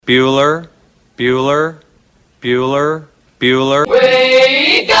Bueller, Bueller, Bueller, Bueller.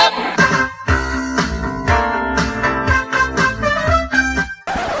 Wake up!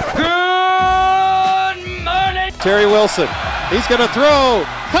 Good morning! Terry Wilson, he's going to throw.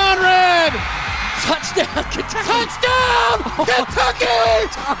 Conrad! Touchdown, Kentucky! Touchdown! Kentucky!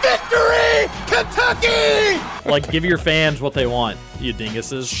 Victory! Kentucky! Like, give your fans what they want, you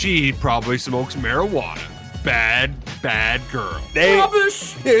dinguses. She probably smokes marijuana. Bad, bad girl.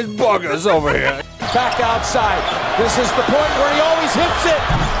 Rubbish! There's buggers over here. Back outside. This is the point where he always hits it.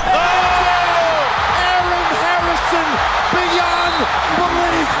 Oh! Aaron Harrison beyond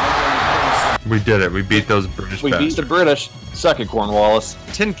belief. We did it. We beat those British We beat bastards. the British. Suck it, Cornwallis.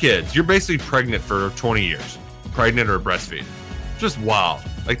 10 kids. You're basically pregnant for 20 years. Pregnant or breastfeeding. Just wild.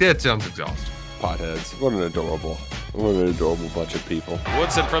 Like, that sounds exhausting. Potheads. What an adorable bunch of people.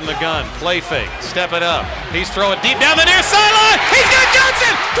 Woodson from the gun, play fake, step it up. He's throwing deep down the near sideline. He's got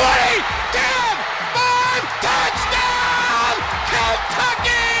Johnson. 20, 10, 5, touchdown,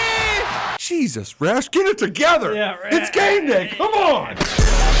 Kentucky! Jesus, Rash, get it together. Yeah, right. It's game day. Come on.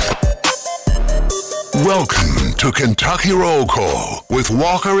 Welcome to Kentucky Roll Call with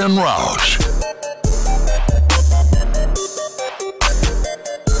Walker and Roush.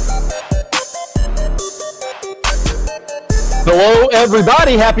 Hello,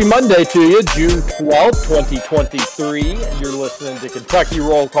 everybody. Happy Monday to you. June 12th, 2023. You're listening to Kentucky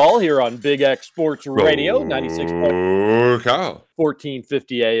Roll Call here on Big X Sports Radio,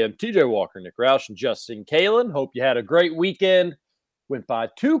 96.1450 AM. TJ Walker, Nick Roush, and Justin Kalen. Hope you had a great weekend. Went by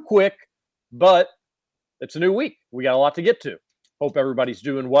too quick, but it's a new week. We got a lot to get to. Hope everybody's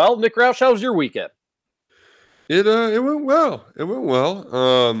doing well. Nick Roush, how was your weekend? It went well. It went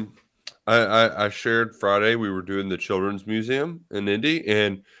well. I shared Friday. We were doing the Children's Museum in Indy,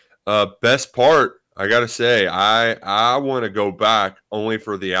 and best part, I gotta say, I want to go back only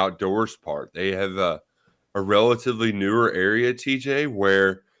for the outdoors part. They have a relatively newer area, TJ,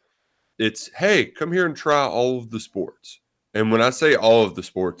 where it's, hey, come here and try all of the sports. And when I say all of the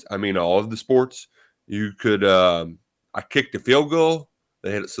sports, I mean all of the sports. You could, I kicked a field goal.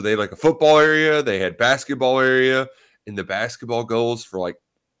 They had like a football area. They had basketball area, and the basketball goals for like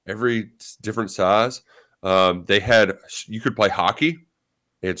every different size. You could play hockey.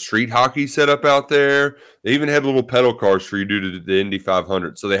 They had street hockey set up out there. They even had little pedal cars for you to do the Indy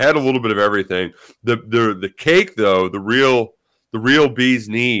 500. So they had a little bit of everything. The cake though, the real bee's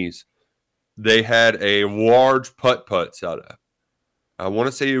knees, they had a large putt set up. I want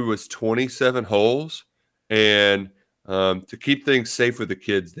to say it was 27 holes, and to keep things safe with the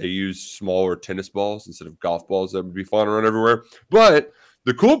kids, they used smaller tennis balls instead of golf balls that would be flying around everywhere. But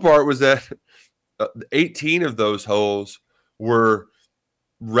the cool part was that 18 of those holes were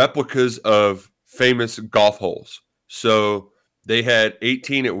replicas of famous golf holes. So they had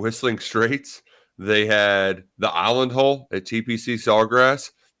 18 at Whistling Straits. They had the Island hole at TPC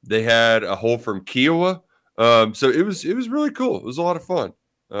Sawgrass. They had a hole from Kiowa. So it was really cool. It was a lot of fun.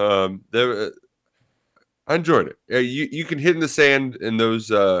 I enjoyed it. You can hit in the sand in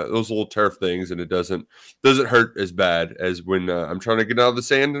those little turf things, and it doesn't hurt as bad as when I'm trying to get out of the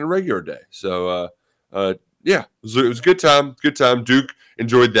sand in a regular day. So yeah, it was a good time. Good time. Duke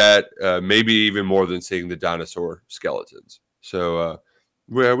enjoyed that maybe even more than seeing the dinosaur skeletons. So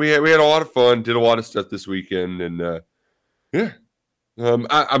we had a lot of fun. Did a lot of stuff this weekend, and yeah.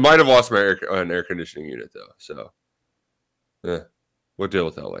 I might have lost my air conditioning unit though. So we'll deal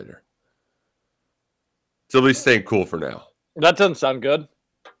with that later. It's at least staying cool for now. That doesn't sound good.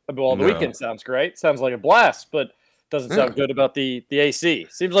 Well, the weekend sounds great. Sounds like a blast, but doesn't sound good about the AC.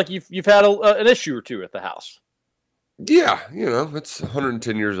 Seems like you've had an issue or two at the house. Yeah, it's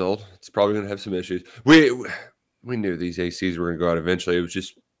 110 years old. It's probably going to have some issues. We knew these ACs were going to go out eventually. It would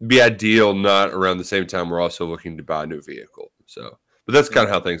just be ideal not around the same time we're also looking to buy a new vehicle. So, but that's kind of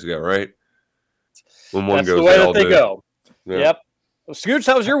how things go, right? When one that's goes, the way that they go. Yeah. Yep. Well, Scooch,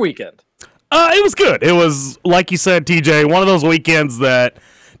 how was your weekend? It was good. It was, like you said, TJ, one of those weekends that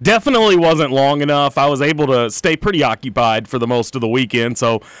definitely wasn't long enough. I was able to stay pretty occupied for the most of the weekend,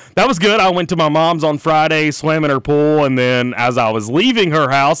 so that was good. I went to my mom's on Friday, swam in her pool, and then as I was leaving her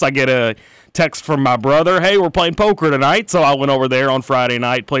house, I get a text from my brother, hey, we're playing poker tonight, so I went over there on Friday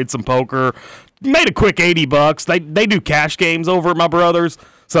night, played some poker, made a quick $80. They do cash games over at my brother's.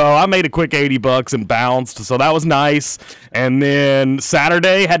 So I made a quick $80 and bounced, so that was nice. And then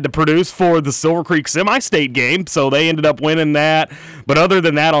Saturday had to produce for the Silver Creek semi-state game, so they ended up winning that. But other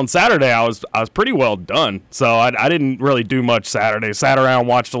than that, on Saturday I was pretty well done. So I didn't really do much Saturday. Sat around,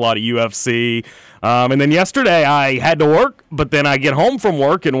 watched a lot of UFC. And then yesterday I had to work, but then I get home from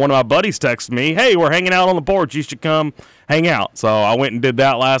work and one of my buddies texts me, hey, we're hanging out on the porch. You should come hang out. So I went and did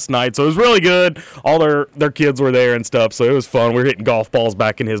that last night. So it was really good. All their kids were there and stuff. So it was fun. We were hitting golf balls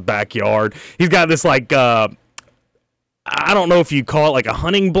back in his backyard. He's got this like I don't know if you call it like a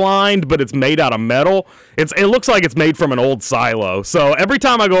hunting blind, but it's made out of metal. It looks like it's made from an old silo. So every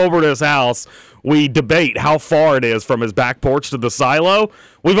time I go over to his house, we debate how far it is from his back porch to the silo.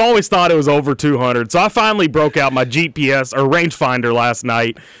 We've always thought it was over 200. So I finally broke out my GPS or rangefinder last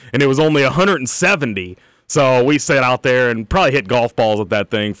night, and it was only 170. So we sat out there and probably hit golf balls at that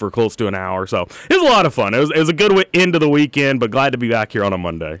thing for close to an hour. So it was a lot of fun. It was a good end of the weekend, but glad to be back here on a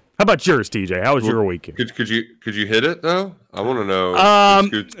Monday. How about yours, TJ? How was your weekend? Could you hit it though? I want to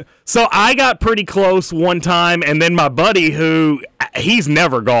know. So I got pretty close one time, and then my buddy, who he's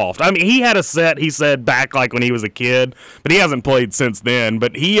never golfed. I mean, he had a set, he said, back like when he was a kid, but he hasn't played since then.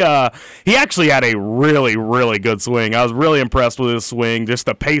 But he actually had a really, really good swing. I was really impressed with his swing, just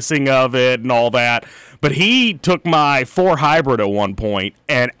the pacing of it and all that. But he took my 4 hybrid at one point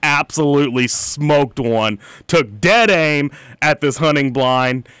and absolutely smoked one. Took dead aim at this hunting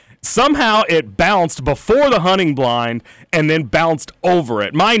blind. Somehow it bounced before the hunting blind and then bounced over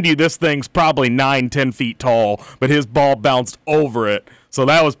it. Mind you, this thing's probably 9-10 feet tall, but his ball bounced over it. So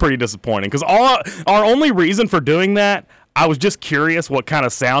that was pretty disappointing. Because our only reason for doing that, I was just curious what kind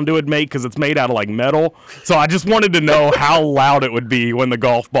of sound it would make because it's made out of like metal. So I just wanted to know how loud it would be when the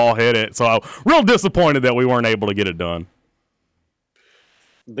golf ball hit it. So I was real disappointed that we weren't able to get it done.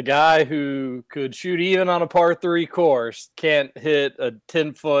 The guy who could shoot even on a par 3 course can't hit a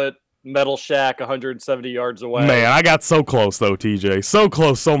 10-foot metal shack 170 yards away. Man, I got so close though, TJ. So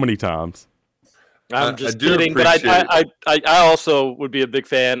close so many times. I'm just kidding, but I also would be a big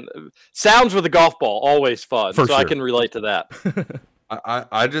fan. Sounds with a golf ball, always fun. For so sure. I can relate to that.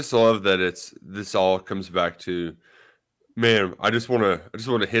 I just love that this all comes back to, man, I just want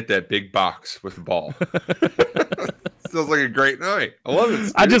to hit that big box with the ball. Sounds like a great night. I love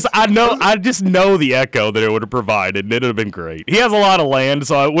it. I just know the echo that it would have provided, and it would have been great. He has a lot of land,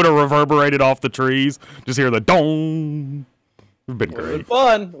 so it would have reverberated off the trees. Just hear the dong. It would have been great.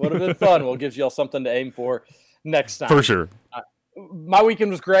 Would have been fun. Well, it gives y'all something to aim for next time. For sure. My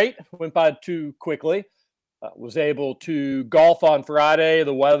weekend was great. Went by too quickly. Was able to golf on Friday.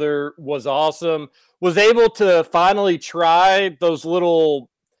 The weather was awesome. Was able to finally try those little,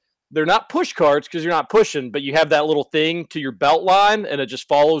 they're not push carts because you're not pushing, but you have that little thing to your belt line and it just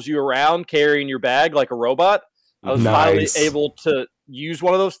follows you around carrying your bag like a robot. I was finally able to use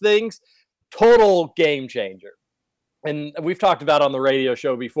one of those things. Total game changer. And we've talked about on the radio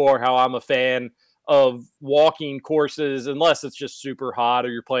show before how I'm a fan of walking courses, unless it's just super hot or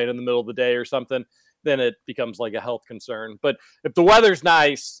you're playing in the middle of the day or something, then it becomes like a health concern. But if the weather's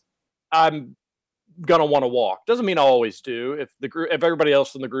nice, I'm gonna want to walk. Doesn't mean I always do. If everybody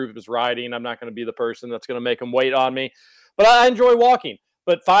else in the group is riding, I'm not going to be the person that's going to make them wait on me. But I enjoy walking.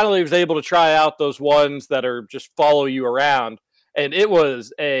 But finally, was able to try out those ones that are just follow you around, and it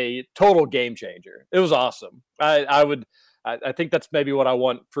was a total game changer. It was awesome. I think that's maybe what I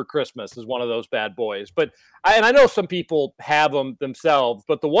want for Christmas is one of those bad boys. But I know some people have them themselves,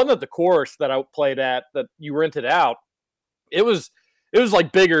 but the one at the course that I played at that you rented out, it was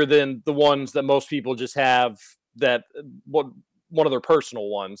like bigger than the ones that most people just have that one of their personal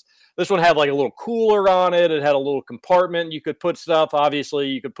ones. This one had like a little cooler on it. It had a little compartment. You could put stuff. Obviously,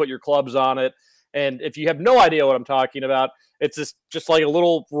 you could put your clubs on it. And if you have no idea what I'm talking about, it's just like a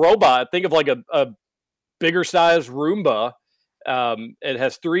little robot. Think of like a bigger size Roomba. It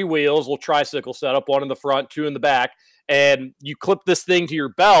has 3 wheels, little tricycle setup, 1 in the front, 2 in the back. And you clip this thing to your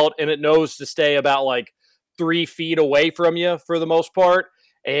belt and it knows to stay about like 3 feet away from you for the most part.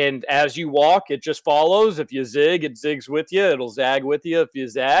 And as you walk, it just follows. If you zig, it zigs with you. It'll zag with you if you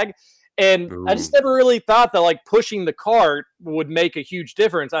zag. And I just never really thought that like pushing the cart would make a huge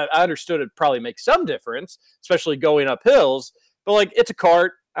difference. I understood it probably makes some difference, especially going up hills. But like, it's a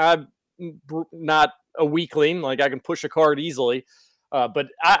cart. I'm not a weakling. Like I can push a cart easily. But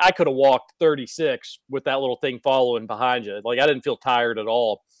I could have walked 36 with that little thing following behind you. Like I didn't feel tired at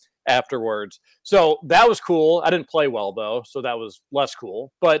all afterwards. So that was cool. I didn't play well though, so that was less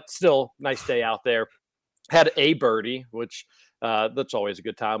cool, but still nice day out there. Had a birdie, which that's always a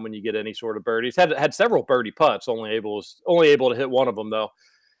good time when you get any sort of birdies. Had several birdie putts, only able to hit one of them though.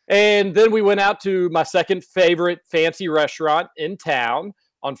 And then we went out to my second favorite fancy restaurant in town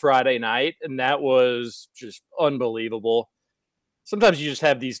on Friday night, and that was just unbelievable. Sometimes you just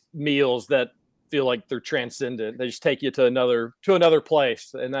have these meals that feel like they're transcendent. They just take you to another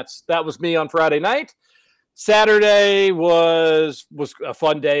place. And that was me on Friday night. Saturday was a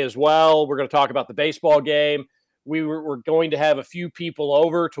fun day as well. We're going to talk about the baseball game. we were going to have a few people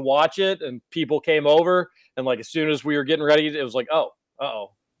over to watch it, and people came over, and like as soon as we were getting ready, it was like,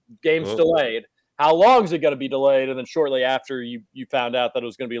 game's delayed. How long is it going to be delayed? And then shortly after, you found out that it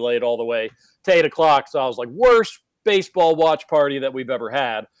was going to be delayed all the way to 8 o'clock. So I was like, worst baseball watch party that we've ever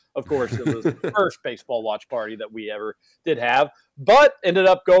had. Of course, it was the first baseball watch party that we ever did have, but ended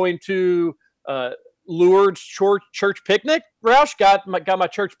up going to Lourdes church picnic. Roush got my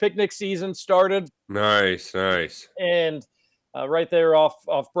church picnic season started. Nice. And right there off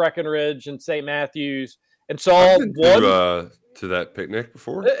Breckenridge and St. Matthews, and saw one to that picnic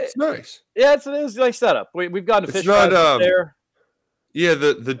before. It's nice. Yeah, it's a nice setup. We've gone to fish there. Yeah,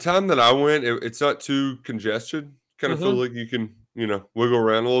 the time that I went, it's not too congested. Kind of feel like you can, wiggle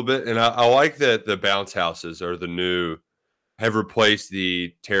around a little bit. And I like that the bounce houses are the new, have replaced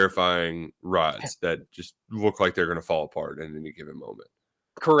the terrifying rides that just look like they're going to fall apart in any given moment.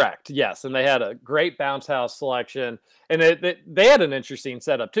 Correct. Yes. And they had a great bounce house selection, and they had an interesting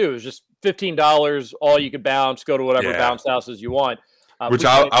setup too. It was just $15, all you could bounce, go to whatever bounce houses you want. Which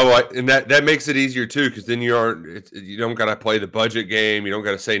I like, and that makes it easier too, because then you don't got to play the budget game. You don't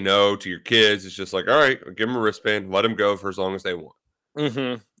got to say no to your kids. It's just like, all right, give them a wristband, let them go for as long as they want.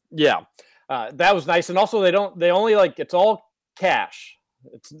 Mm-hmm. Yeah, that was nice. And also, they only it's all cash.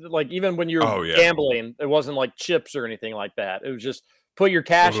 It's like even when you're gambling, it wasn't like chips or anything like that. It was just put your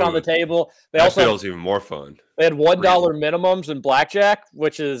cash on the table. That feels even more fun. They had $1 minimums in blackjack,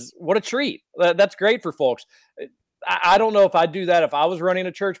 which is what a treat. That's great for folks. I don't know if I'd do that if I was running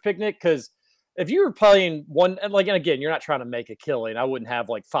a church picnic, because if you were playing and again, you're not trying to make a killing. I wouldn't have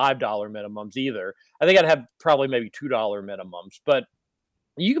like $5 minimums either. I think I'd have probably maybe $2 minimums, but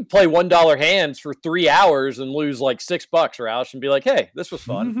you could play $1 hands for 3 hours and lose like $6, Roush, and be like, hey, this was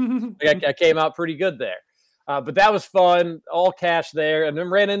fun. I came out pretty good there. But that was fun, all cash there, and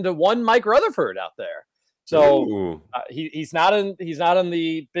then ran into one Mike Rutherford out there. So he's not in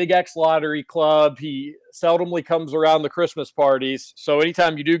the Big X Lottery Club. He seldomly comes around the Christmas parties. So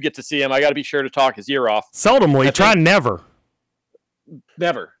anytime you do get to see him, I got to be sure to talk his ear off. Seldomly, try never.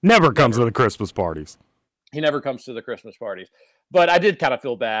 Never comes to the Christmas parties. He never comes to the Christmas parties. But I did kind of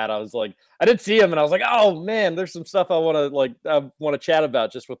feel bad. I was like, I did see him, and I was like, oh man, there's some stuff I want to chat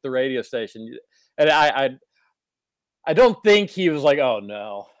about just with the radio station. And I don't think he was like, oh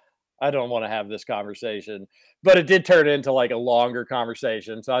no, I don't want to have this conversation, but it did turn into like a longer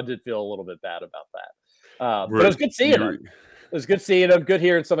conversation. So I did feel a little bit bad about that. But it was good seeing him. It was good seeing him. Good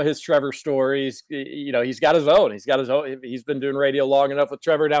hearing some of his Trevor stories. He's got his own. He's been doing radio long enough with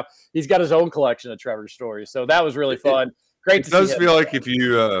Trevor. Now he's got his own collection of Trevor stories. So that was really fun. Great to see him. It does feel like if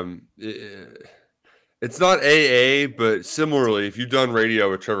you, it's not AA, but similarly, if you've done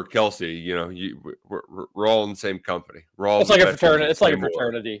radio with Trevor Kelsey, we're all in the same company. We're all. It's like a fraternity. It's like a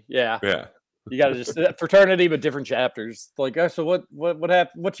fraternity. Yeah. Yeah. You got to just fraternity, but different chapters. Like, so what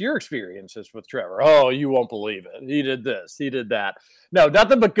happened? What's your experiences with Trevor? Oh, you won't believe it. He did this. He did that. No,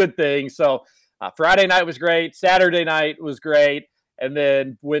 nothing but good things. So Friday night was great. Saturday night was great. And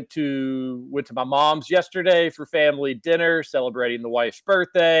then went to my mom's yesterday for family dinner, celebrating the wife's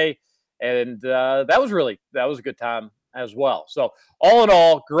birthday. And that was a good time as well. So all in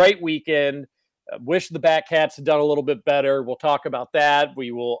all, great weekend. Wish the Batcats had done a little bit better. We'll talk about that.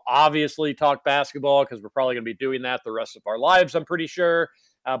 We will obviously talk basketball because we're probably going to be doing that the rest of our lives, I'm pretty sure.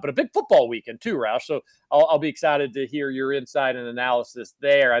 But a big football weekend too, Roush. So I'll be excited to hear your insight and analysis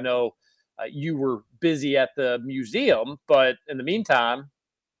there. I know you were busy at the museum, but in the meantime,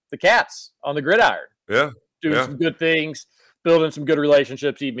 the Cats on the gridiron. Yeah. Doing some good things, building some good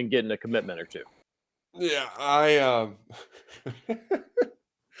relationships, even getting a commitment or two. Yeah,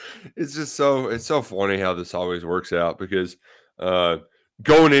 it's just it's so funny how this always works out, because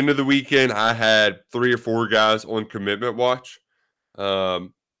going into the weekend, I had 3 or 4 guys on commitment watch.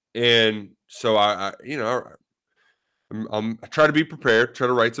 And so I try to be prepared, try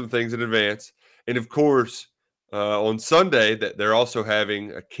to write some things in advance. And of course, on Sunday that they're also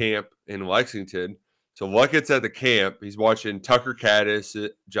having a camp in Lexington. So Luckett's at the camp. He's watching Tucker Caddis,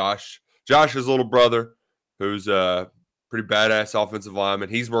 Josh's little brother, who's pretty badass offensive lineman.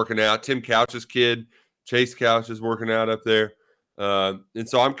 He's working out. Tim Couch's kid, Chase Couch, is working out up there. And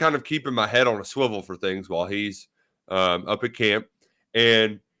so I'm kind of keeping my head on a swivel for things while he's up at camp.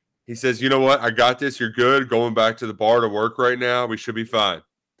 And he says, you know what? I got this. You're good. Going back to the bar to work right now. We should be fine.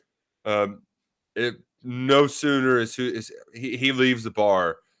 No sooner as he leaves the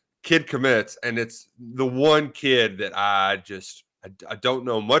bar, kid commits, and it's the one kid that I don't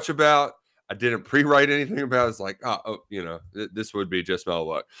know much about. I didn't pre-write anything about. It's like, this would be just my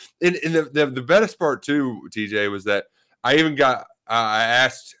luck. And the best part too, TJ, was that I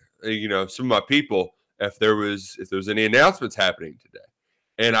asked, some of my people, if there was any announcements happening today.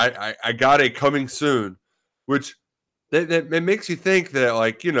 And I got a coming soon, which that makes you think that,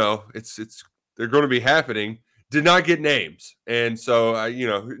 like, you know, it's they're going to be happening. Did not get names. And so,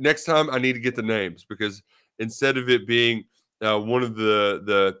 next time I need to get the names, because instead of it being one of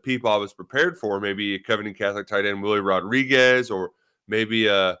the people I was prepared for, maybe a Covington Catholic tight end Willie Rodriguez, or maybe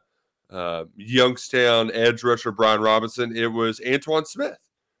a Youngstown edge rusher Brian Robinson, it was Antoine Smith,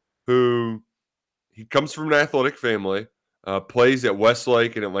 who he comes from an athletic family, plays at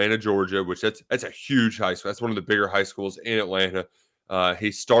Westlake in Atlanta, Georgia, which that's a huge high school. That's one of the bigger high schools in Atlanta.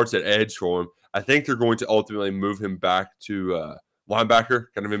 He starts at edge for him. I think they're going to ultimately move him back to linebacker,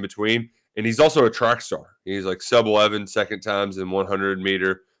 kind of in between. And he's also a track star. He's like sub-11 second times in 100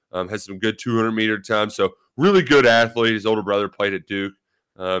 meter, has some good 200 meter times. So really good athlete. His older brother played at Duke.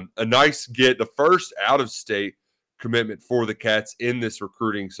 A nice get, the first out-of-state commitment for the Cats in this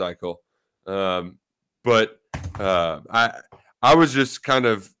recruiting cycle. But I was just kind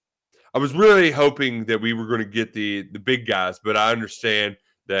of, I was really hoping that we were going to get the big guys, but I understand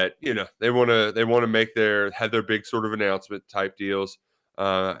that, you know, they want to have their big sort of announcement type deals.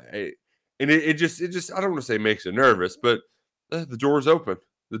 And it just I don't want to say makes you nervous, but the door is open.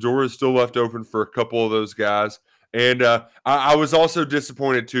 The door is still left open for a couple of those guys. And I was also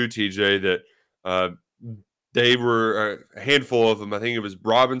disappointed too, TJ, that they were a handful of them. I think it was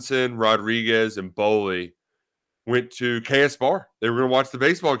Robinson, Rodriguez, and Boley went to KS Bar. They were going to watch the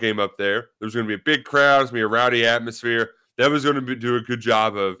baseball game up there. There was going to be a big crowd. It was going to be a rowdy atmosphere. That was going to do a good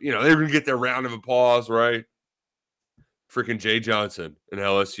job of, you know, they were going to get their round of applause, right? Freaking Jay Johnson and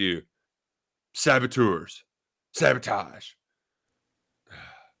LSU. Saboteurs. Sabotage. It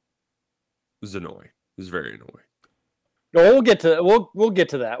was annoying. It was very annoying. No, we'll get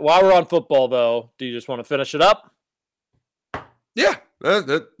to that. While we're on football, though, do you just want to finish it up? Yeah, I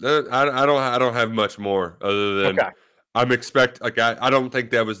don't have much more other than I don't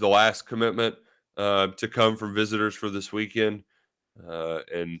think that was the last commitment to come from visitors for this weekend,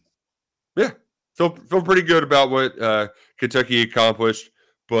 and yeah, feel pretty good about what Kentucky accomplished,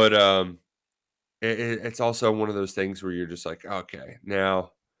 but it's also one of those things where you're just like, okay,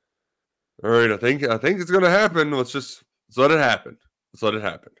 now, all right, I think it's going to happen. Let's let it happen. Let's let it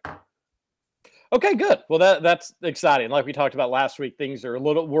happen. Okay, good. Well, that's exciting. Like we talked about last week, things are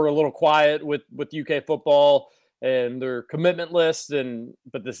were a little quiet with UK football and their commitment list,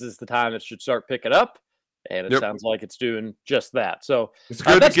 but this is the time it should start picking up, and it sounds like it's doing just that. So it's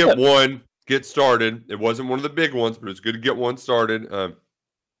good to get started. It wasn't one of the big ones, but it's good to get one started.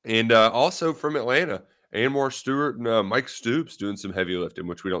 And also from Atlanta, Anwar Stewart and Mike Stoops doing some heavy lifting,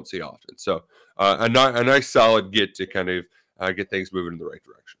 which we don't see often. So a nice solid get to kind of get things moving in the right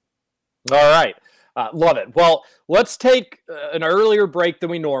direction. All right. Love it. Well, let's take an earlier break than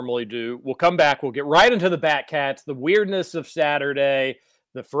we normally do. We'll come back. We'll get right into the Batcats, the weirdness of Saturday,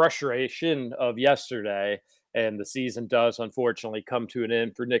 the frustration of yesterday, and the season does unfortunately come to an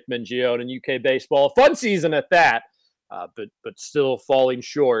end for Nick Mingione and UK baseball. A fun season at that, but still falling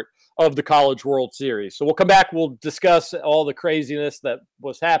short of the College World Series. So we'll come back. We'll discuss all the craziness that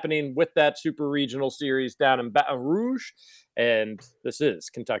was happening with that Super Regional Series down in Baton Rouge. And this is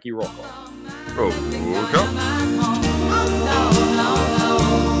Kentucky Roll Call.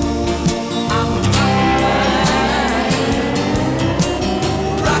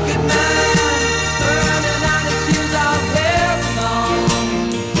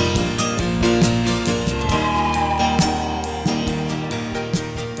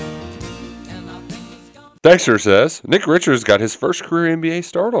 Dexter says, Nick Richards got his first career NBA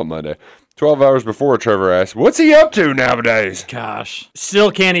start on Monday. 12 hours before, Trevor asked, what's he up to nowadays? Gosh, still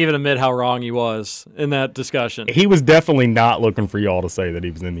can't even admit how wrong he was in that discussion. He was definitely not looking for y'all to say that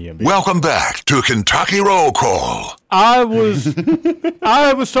he was in the NBA. Welcome back to Kentucky Roll Call. I was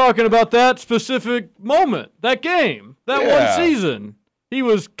talking about that specific moment, that game, that one season. He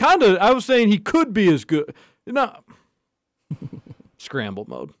was I was saying he could be as good. No. Scramble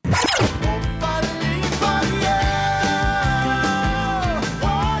mode.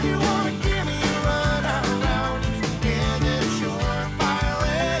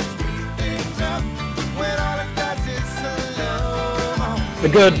 A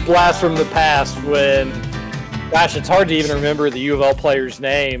good blast from the past when, gosh, it's hard to even remember the U of L player's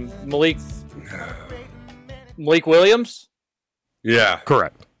name. Malik Williams? Yeah.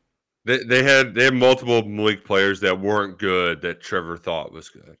 Correct. They had multiple Malik players that weren't good that Trevor thought was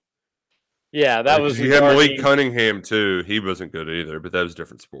good. Yeah, that was. You had Malik Cunningham too. He wasn't good either, but that was a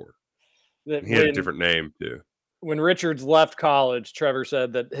different sport. He had a different name too. When Richards left college, Trevor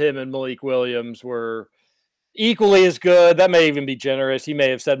said that him and Malik Williams were equally as good. That may even be generous. He may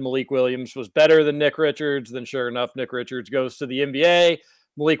have said Malik Williams was better than Nick Richards. Then sure enough, Nick Richards goes to the NBA.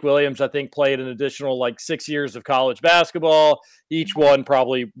 Malik Williams, I think, played an additional 6 years of college basketball, each one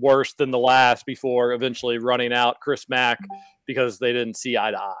probably worse than the last before eventually running out Chris Mack because they didn't see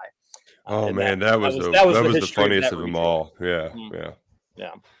eye to eye. Oh, man, that was the funniest of them all. Yeah,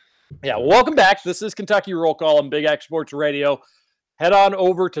 Yeah. Well, welcome back. This is Kentucky Roll Call on Big X Sports Radio. Head on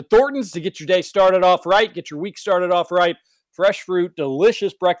over to Thornton's to get your day started off right, get your week started off right. Fresh fruit,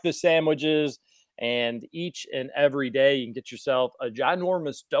 delicious breakfast sandwiches, and each and every day you can get yourself a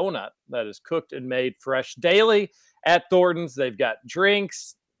ginormous donut that is cooked and made fresh daily at Thornton's. They've got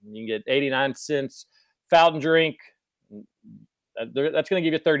drinks. You can get 89 cents fountain drink. That's going to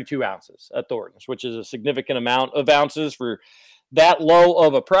give you 32 ounces at Thornton's, which is a significant amount of ounces for that low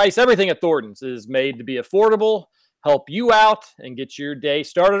of a price. Everything at Thornton's is made to be affordable, help you out, and get your day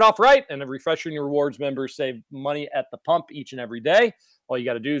started off right. And Refresher and Rewards members save money at the pump each and every day. All you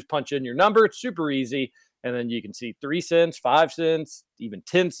got to do is punch in your number. It's super easy. And then you can see 3 cents, 5 cents, even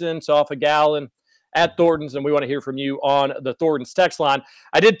 10 cents off a gallon at Thornton's. And we want to hear from you on the Thornton's text line.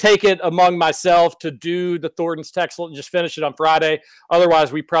 I did take it among myself to do the Thornton's text line, just finish it on Friday.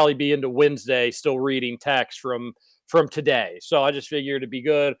 Otherwise, we'd probably be into Wednesday still reading text from today. So I just figured it'd be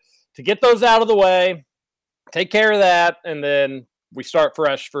good to get those out of the way, take care of that, and then we start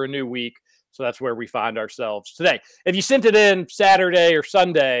fresh for a new week. So that's where we find ourselves today. If you sent it in Saturday or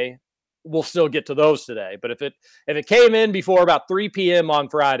Sunday, we'll still get to those today. But if it came in before about 3 p.m. on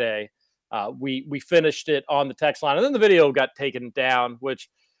Friday, we finished it on the text line. And then the video got taken down, which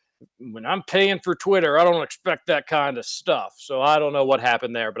when I'm paying for Twitter, I don't expect that kind of stuff. So I don't know what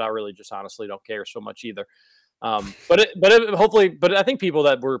happened there, but I really just honestly don't care so much either. But I think people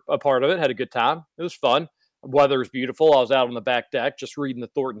that were a part of it had a good time. It was fun. Weather was beautiful. I was out on the back deck just reading the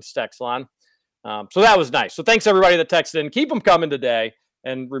Thornton's text line. So that was nice. So thanks everybody that texted in. Keep them coming today.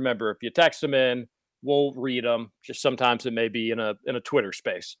 And remember, if you text them in, we'll read them. Just sometimes it may be in a Twitter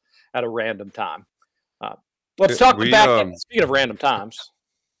space at a random time. Let's talk back. Speaking of random times.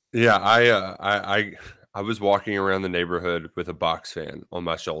 Yeah, I was walking around the neighborhood with a box fan on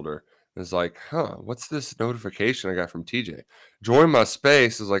my shoulder. It's like, what's this notification I got from TJ? Join my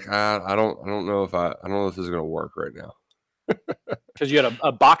space. Is like, I don't know if this is gonna work right now. Because you had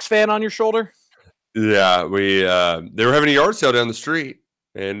a box fan on your shoulder. Yeah, they were having a yard sale down the street,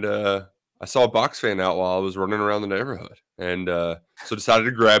 and I saw a box fan out while I was running around the neighborhood, and so decided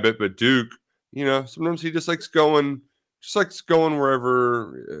to grab it. But Duke, sometimes he just likes going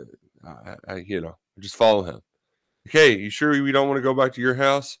wherever. I just follow him. Okay, you sure we don't want to go back to your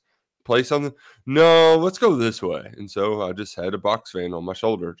house? Play something? No, let's go this way. And so I just had a box fan on my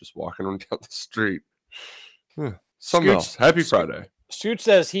shoulder, just walking around down the street. Something else. Happy Friday. Scoot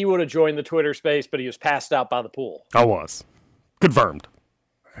says he would have joined the Twitter space, but he was passed out by the pool. I was. Confirmed.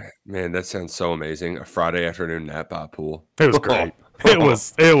 Man, that sounds so amazing. A Friday afternoon nap by a pool. It was great. It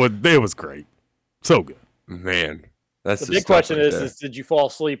was great. So good. Man, that's the big question is did you fall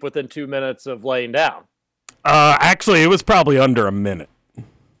asleep within 2 minutes of laying down? Actually, it was probably under a minute.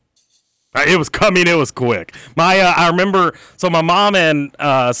 It was coming. It was quick. I remember. So my mom and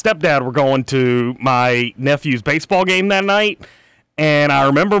stepdad were going to my nephew's baseball game that night, and I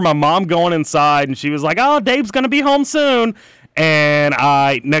remember my mom going inside, and she was like, "Oh, Dave's gonna be home soon." And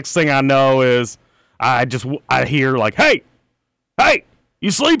next thing I know is I hear like, "Hey,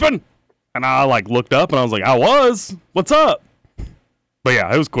 you sleeping?" And I looked up, and I was like, "I was. What's up?" But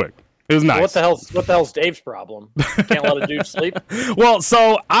yeah, it was quick. It was nice. What the hell's Dave's problem? Can't let a dude sleep? Well,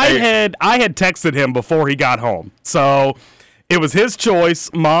 so I had texted him before he got home. So it was his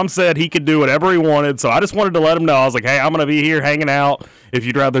choice. Mom said he could do whatever he wanted. So I just wanted to let him know. I was like, hey, I'm going to be here hanging out. If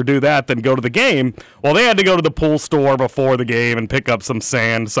you'd rather do that than go to the game. Well, they had to go to the pool store before the game and pick up some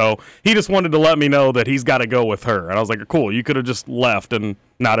sand. So he just wanted to let me know that he's got to go with her. And I was like, cool, you could have just left and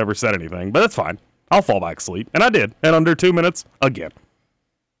not ever said anything. But that's fine. I'll fall back asleep. And I did. And under 2 minutes, again.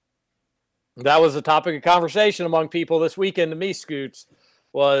 That was a topic of conversation among people this weekend to me, Scoots,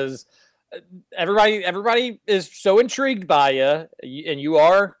 was everybody is so intrigued by you, and you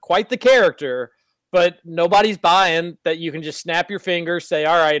are quite the character, but nobody's buying that you can just snap your fingers, say,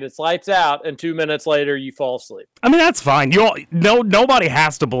 all right, it's lights out, and 2 minutes later you fall asleep. I mean, that's fine. Nobody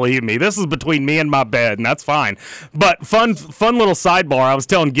has to believe me. This is between me and my bed, and that's fine. But fun little sidebar. I was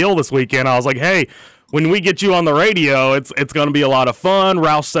telling Gil this weekend, I was like, hey, when we get you on the radio, it's going to be a lot of fun.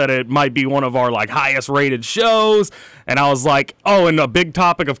 Roush said it might be one of our highest rated shows. And I was like, oh, and a big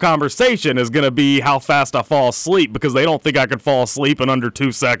topic of conversation is going to be how fast I fall asleep because they don't think I could fall asleep in under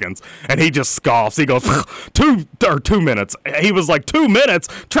 2 seconds. And he just scoffs. He goes, 2 minutes. He was like, 2 minutes?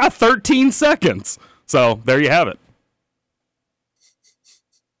 Try 13 seconds. So there you have it.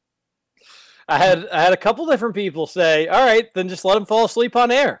 I had a couple different people say, all right, then just let him fall asleep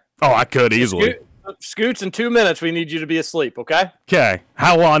on air. Oh, I could easily. Scoots, in 2 minutes, we need you to be asleep, okay? Okay.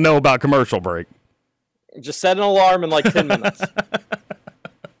 How will I know about commercial break? Just set an alarm in like 10 minutes.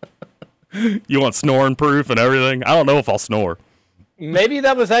 You want snoring proof and everything? I don't know if I'll snore. Maybe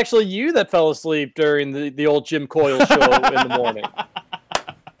that was actually you that fell asleep during the old Jim Coyle show in the morning.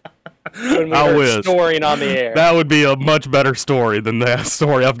 When we I were wish. snoring on the air. That would be a much better story than that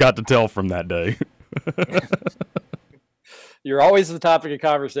story I've got to tell from that day. You're always the topic of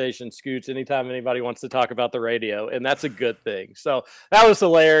conversation, Scoots, anytime anybody wants to talk about the radio, and that's a good thing. So that was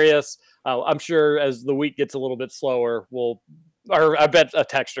hilarious. I'm sure as the week gets a little bit slower, I bet a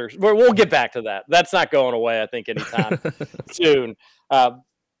texter. We'll get back to that. That's not going away, I think, anytime soon.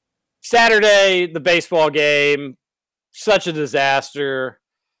 Saturday, the baseball game, such a disaster.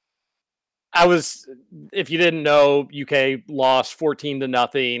 If you didn't know, UK lost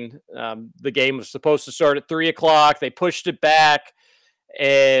 14-0. The game was supposed to start at 3:00. They pushed it back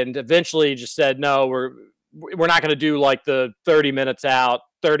and eventually just said, no, we're not going to do like the 30 minutes out,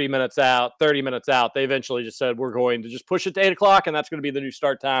 30 minutes out, 30 minutes out. They eventually just said, we're going to just push it to 8:00, and that's going to be the new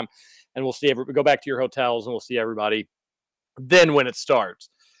start time. And we'll see go back to your hotels and we'll see everybody then when it starts.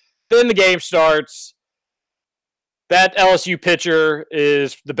 Then the game starts. That LSU pitcher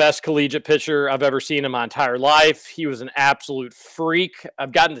is the best collegiate pitcher I've ever seen in my entire life. He was an absolute freak.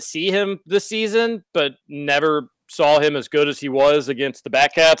 I've gotten to see him this season, but never saw him as good as he was against the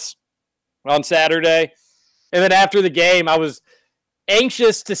Batcats on Saturday. And then after the game, I was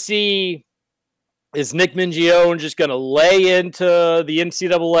anxious to see, is Nick Mingione just going to lay into the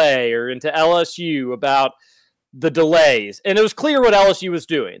NCAA or into LSU about the delays? And it was clear what LSU was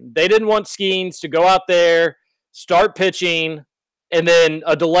doing. They didn't want Skeens to go out there, start pitching, and then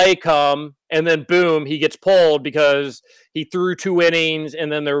a delay come, and then boom, he gets pulled because he threw 2 innings,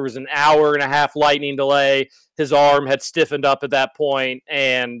 and then there was an hour-and-a-half lightning delay. His arm had stiffened up at that point,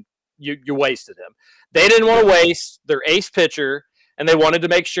 and you wasted him. They didn't want to waste their ace pitcher, and they wanted to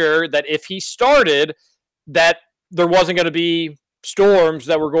make sure that if he started, that there wasn't going to be storms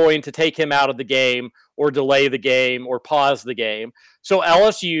that were going to take him out of the game or delay the game or pause the game. So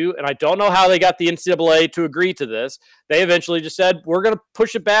LSU, and I don't know how they got the NCAA to agree to this, they eventually just said, we're going to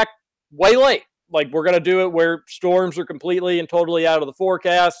push it back way late. Like, we're going to do it where storms are completely and totally out of the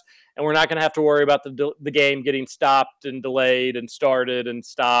forecast, and we're not going to have to worry about the game getting stopped and delayed and started and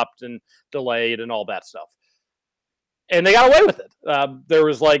stopped and delayed and all that stuff. And they got away with it. There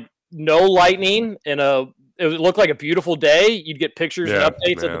was like no lightning it looked like a beautiful day. You'd get pictures and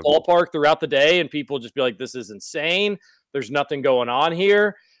updates at the ballpark throughout the day, and people would just be like, this is insane. There's nothing going on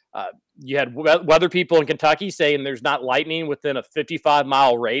here. You had weather people in Kentucky saying there's not lightning within a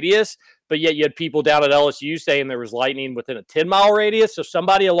 55-mile radius, but yet you had people down at LSU saying there was lightning within a 10-mile radius. So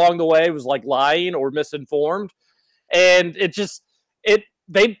somebody along the way was like lying or misinformed. And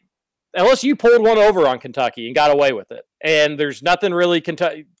LSU pulled one over on Kentucky and got away with it. And there's nothing really,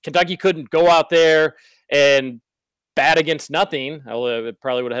 Kentucky couldn't go out there and bat against nothing. It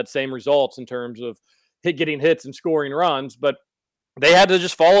probably would have had same results in terms of getting hits and scoring runs, but they had to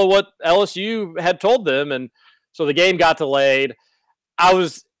just follow what LSU had told them. And so the game got delayed. I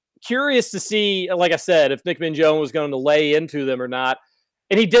was curious to see, like I said, if Nick Mingione was going to lay into them or not.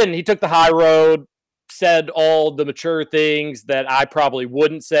 And he didn't. He took the high road, said all the mature things that I probably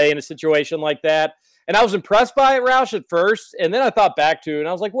wouldn't say in a situation like that. And I was impressed by it, Roush, at first. And then I thought back to it, and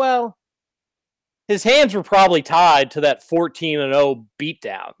I was like, well, his hands were probably tied to that 14-0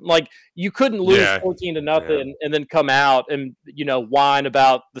 beatdown. Like, you couldn't lose 14-0 and then come out and, whine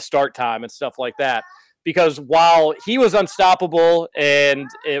about the start time and stuff like that. Because while he was unstoppable and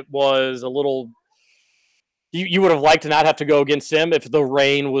it was a little, you would have liked to not have to go against him if the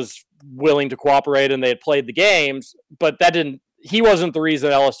rain was willing to cooperate and they had played the games, but he wasn't the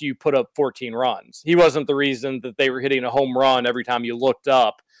reason LSU put up 14 runs. He wasn't the reason that they were hitting a home run every time you looked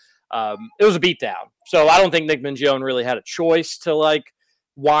up. It was a beatdown. So I don't think Nick Mingione really had a choice to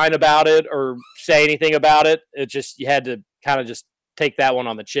whine about it or say anything about it. It just, you had to kind of just take that one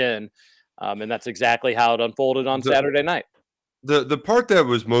on the chin. And that's exactly how it unfolded on Saturday night. The part that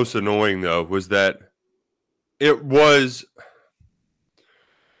was most annoying though was that it was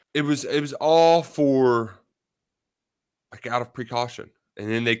all for out of precaution.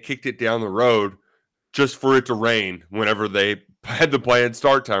 And then they kicked it down the road just for it to rain whenever they had the planned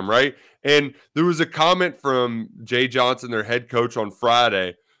start time, right? And there was a comment from Jay Johnson, their head coach, on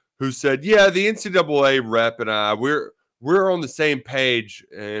Friday, who said, yeah, the NCAA rep and I, we're on the same page,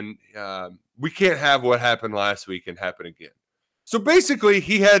 and we can't have what happened last week and happen again. So basically,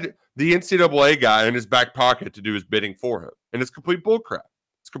 he had the NCAA guy in his back pocket to do his bidding for him. And it's complete bullcrap.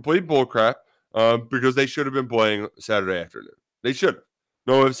 It's complete bullcrap because they should have been playing Saturday afternoon. They should have.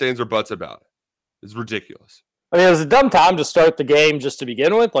 No ifs, ands, or buts about it. It's ridiculous. I mean, it was a dumb time to start the game just to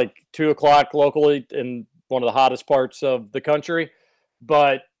begin with, like 2 o'clock locally in one of the hottest parts of the country.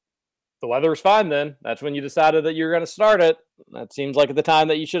 But the weather was fine then. That's when you decided that you were going to start it. That seems like at the time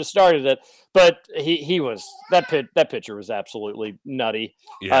that you should have started it. But he was that pitcher was absolutely nutty.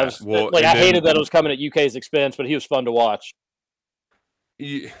 Yeah, I hated that it was coming at UK's expense, but he was fun to watch.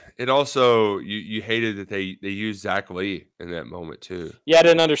 It also you hated that they used Zach Lee in that moment too. Yeah, I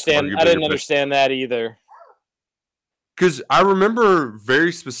didn't understand that either. Because I remember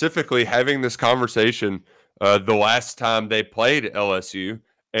very specifically having this conversation the last time they played LSU,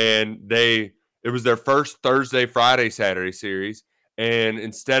 and it was their first Thursday, Friday, Saturday series, and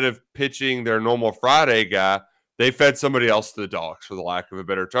instead of pitching their normal Friday guy, they fed somebody else to the dogs, for the lack of a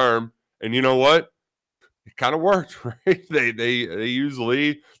better term. And you know what? It kind of worked, right? They used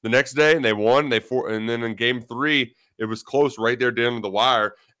Lee the next day, and they won. And then in Game 3, it was close right there down to the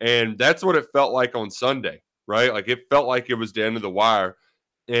wire, and that's what it felt like on Sunday. Right? Like it felt like it was down to the wire.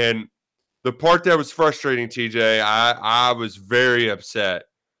 And the part that was frustrating, TJ, I was very upset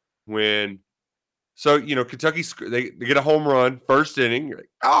when, Kentucky, they get a home run, first inning. You're like,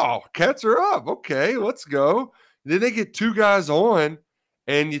 oh, Cats are up. Okay, let's go. And then they get 2 guys on,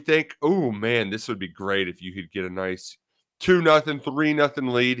 and you think, oh, man, this would be great if you could get a nice 2-0,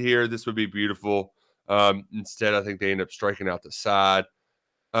 3-0 lead here. This would be beautiful. Instead, I think they end up striking out the side.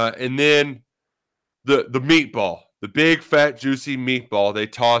 And then the meatball, the big, fat, juicy meatball they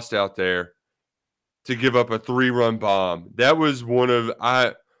tossed out there to give up a 3-run bomb. That was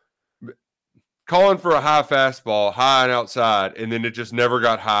calling for a high fastball, high and outside, and then it just never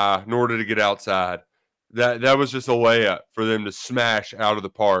got high, nor did it get outside. That was just a layup for them to smash out of the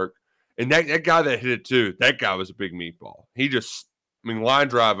park. And that guy that hit it too, that guy was a big meatball. He just, line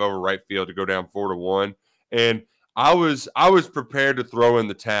drive over right field to go down 4-1. And I was prepared to throw in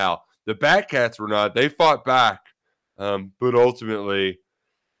the towel. The Batcats were not. They fought back, but ultimately,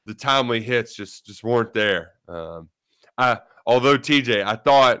 the timely hits just weren't there. Although TJ, I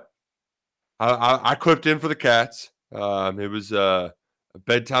thought I clipped in for the Cats. It was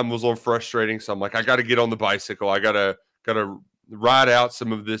bedtime was a little frustrating, so I'm like, I got to get on the bicycle. I gotta ride out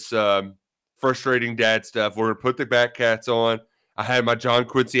some of this frustrating dad stuff. We're gonna put the Batcats on. I had my John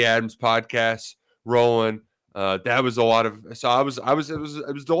Quincy Adams podcast rolling. That was a lot of, so I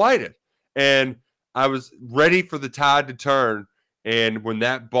was delighted, and I was ready for the tide to turn. And when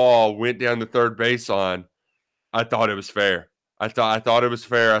that ball went down the third base line, I thought it was fair. I thought it was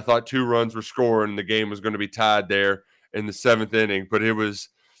fair. I thought 2 runs were scored and the game was going to be tied there in the 7th inning. But it was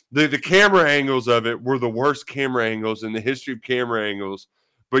the camera angles of it were the worst camera angles in the history of camera angles.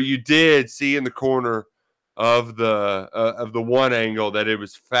 But you did see in the corner of the one angle that it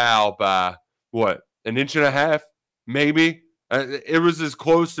was foul by what? An inch and a half, maybe. It was as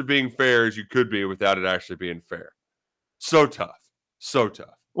close to being fair as you could be without it actually being fair. So tough.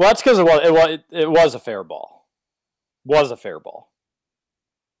 Well, that's because it was a fair ball. Was a fair ball.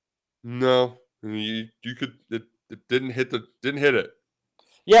 No, you could. It didn't hit it.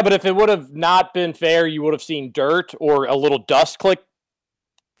 Yeah, but if it would have not been fair, you would have seen dirt or a little dust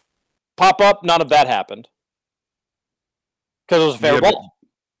pop up. None of that happened because it was a fair ball.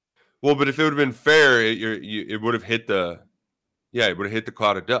 Well, but if it would have been fair, it would have hit it would have hit the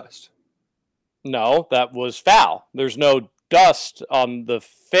cloud of dust. No, that was foul. There's no dust on the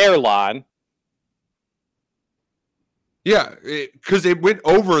fair line. Yeah, because it went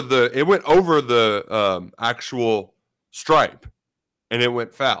over the actual stripe, and it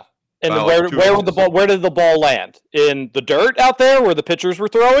went foul. And where did the ball land? In the dirt out there where the pitchers were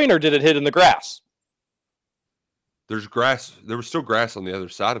throwing, or did it hit in the grass? There's grass. There was still grass on the other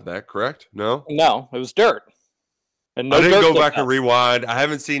side of that, correct? No, it was dirt. And I didn't go back and rewind. I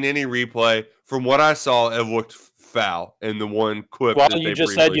haven't seen any replay. From what I saw, it looked foul in the one clip. Well, you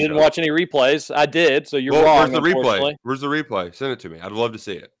just said you didn't watch any replays. I did, so you're wrong. Where's the replay? Send it to me. I'd love to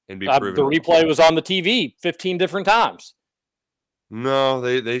see it and be proven. The replay was on the TV 15 different times. No,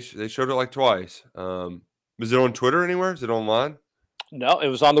 they showed it like twice. Was it on Twitter anywhere? Is it online? No, it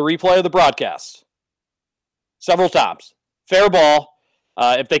was on the replay of the broadcast. Several times. Fair ball.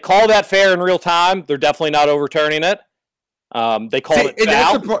 If they call that fair in real time, they're definitely not overturning it. They call it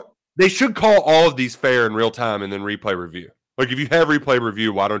foul. They should call all of these fair in real time and then replay review. Like if you have replay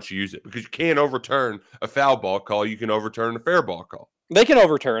review, why don't you use it? Because you can't overturn a foul ball call. You can overturn a fair ball call. They can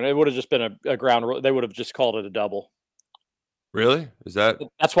overturn it. It would have just been a ground rule. They would have just called it a double. Really? Is that?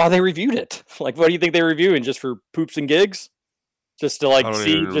 That's why they reviewed it. Like, what do you think they're reviewing? Just for poops and gigs? just to like I don't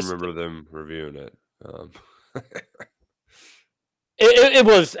see. even Just remember them reviewing it. it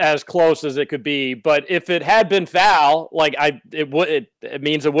was as close as it could be, but if it had been foul, like it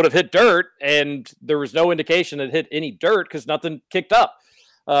means it would have hit dirt, and there was no indication it hit any dirt because nothing kicked up.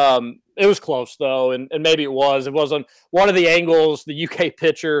 It was close though, and maybe it was. It was on one of the angles. The UK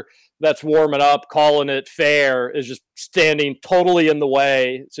pitcher that's warming up, calling it fair, is just standing totally in the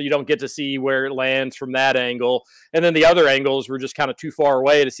way, so you don't get to see where it lands from that angle. And then the other angles were just kind of too far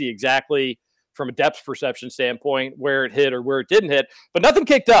away to see exactly from a depth perception standpoint where it hit or where it didn't hit. But nothing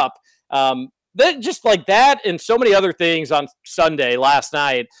kicked up. That just like that, and so many other things on Sunday last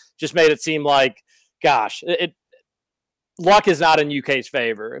night just made it seem like, gosh, luck is not in UK's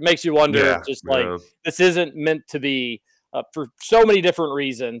favor. It makes you wonder, this isn't meant to be for so many different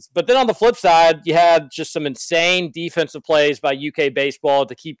reasons. But then on the flip side, you had just some insane defensive plays by UK baseball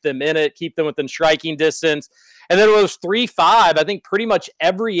to keep them in it, keep them within striking distance. And then it was 3-5. I think pretty much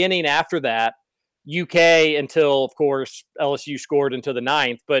every inning after that, UK, until, of course, LSU scored into the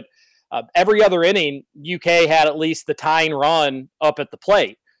ninth. But every other inning, UK had at least the tying run up at the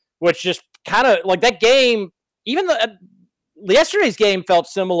plate, which just kind of like that game, even yesterday's game felt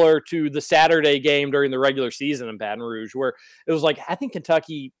similar to the Saturday game during the regular season in Baton Rouge, where it was like, I think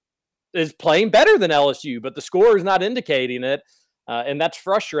Kentucky is playing better than LSU, but the score is not indicating it. And that's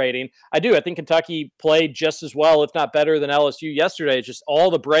frustrating. I think Kentucky played just as well, if not better than LSU yesterday. It's just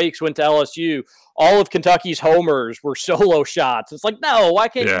all the breaks went to LSU. All of Kentucky's homers were solo shots. It's like, no, why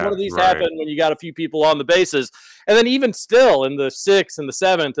can't one of these happen when you got a few people on the bases? And then even still in the 6th and the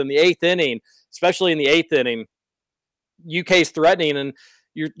 7th and the 8th inning, especially in the 8th inning, UK's threatening, and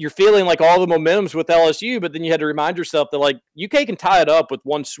you're feeling like all the momentum's with LSU, but then you had to remind yourself that like UK can tie it up with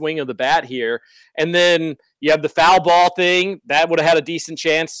one swing of the bat here. And then you have the foul ball thing that would have had a decent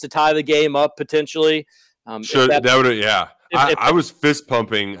chance to tie the game up potentially. I was fist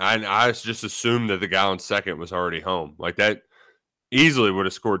pumping. I just assumed that the guy on second was already home. Like that easily would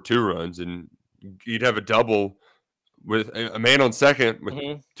have scored 2 runs, and you'd have a double with a man on second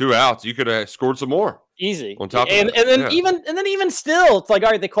with 2 outs. You could have scored some more. Easy. On top of and then even still, it's like, all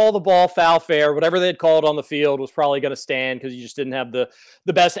right, they call the ball foul fair. Whatever they had called on the field was probably going to stand because you just didn't have the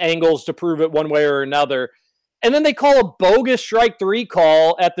best angles to prove it one way or another. And then they call a bogus strike 3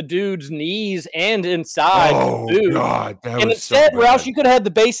 call at the dude's knees and inside. Oh, God. And instead, Roush, you could have had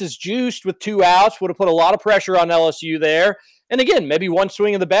the bases juiced with 2 outs, would have put a lot of pressure on LSU there. And again, maybe one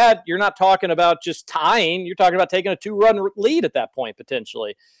swing of the bat, you're not talking about just tying. You're talking about taking a 2-run lead at that point,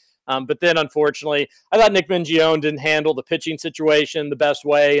 potentially. But then, unfortunately, I thought Nick Mingione didn't handle the pitching situation the best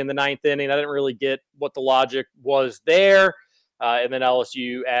way in the 9th inning. I didn't really get what the logic was there. And then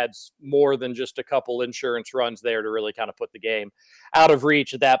LSU adds more than just a couple insurance runs there to really kind of put the game out of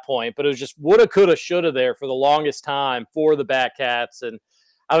reach at that point. But it was just woulda, coulda, shoulda there for the longest time for the Batcats. And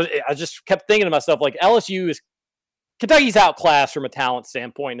I just kept thinking to myself, like, Kentucky's outclassed from a talent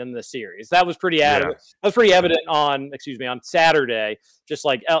standpoint in this series. That was pretty evident. That was pretty evident on Saturday. Just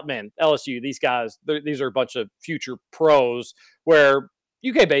like, LSU, these guys, these are a bunch of future pros. Where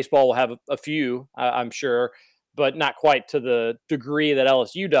UK baseball will have a few, I'm sure, but not quite to the degree that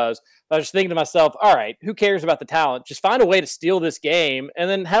LSU does. I was just thinking to myself, all right, who cares about the talent? Just find a way to steal this game, and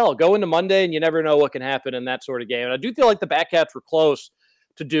then hell, go into Monday, and you never know what can happen in that sort of game. And I do feel like the Batcats were close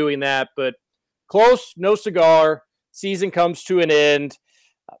to doing that, but close, no cigar. Season comes to an end.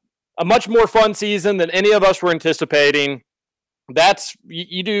 A much more fun season than any of us were anticipating.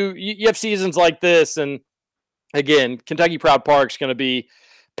 You have seasons like this, and again, Kentucky Proud Park is going to be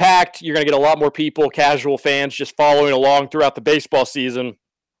packed. You're going to get a lot more people, casual fans, just following along throughout the baseball season.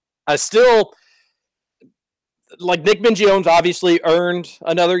 I still like Nick Mingione's obviously earned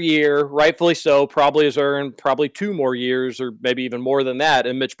another year, rightfully so. Probably has earned 2 more years, or maybe even more than that,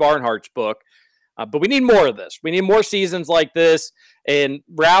 in Mitch Barnhart's book. But we need more of this. We need more seasons like this. And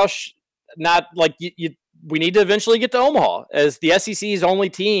Roush, we need to eventually get to Omaha as the SEC's only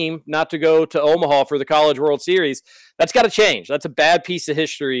team not to go to Omaha for the College World Series. That's got to change. That's a bad piece of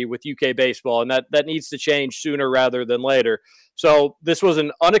history with UK baseball, and that needs to change sooner rather than later. So this was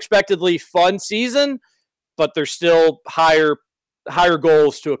an unexpectedly fun season, but there's still higher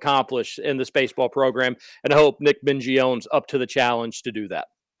goals to accomplish in this baseball program, and I hope Nick Mingione's up to the challenge to do that.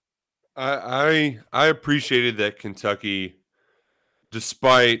 I appreciated that Kentucky,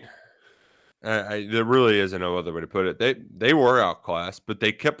 despite there really isn't no other way to put it. They were outclassed, but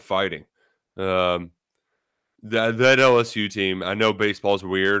they kept fighting. That LSU team, I know baseball's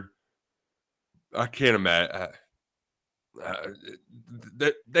weird. I can't imagine.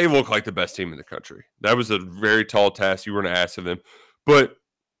 They look like the best team in the country. That was a very tall task you were going to ask of them. But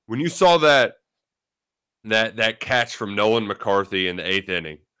when you saw that that catch from Nolan McCarthy in the 8th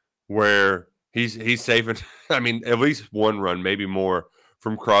inning, where he's saving, I mean, at least one run, maybe more,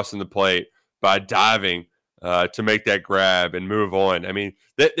 from crossing the plate by diving to make that grab and move on. I mean,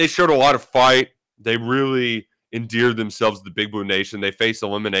 they showed a lot of fight. They really endeared themselves to the Big Blue Nation. They faced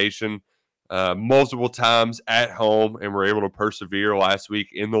elimination multiple times at home and were able to persevere last week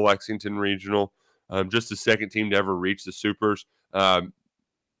in the Lexington Regional. Just the second team to ever reach the Supers.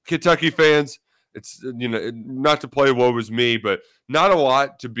 Kentucky fans, it's, not to play woe was me, but not a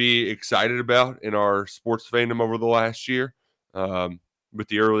lot to be excited about in our sports fandom over the last year. With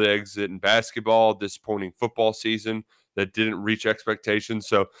the early exit in basketball, disappointing football season that didn't reach expectations.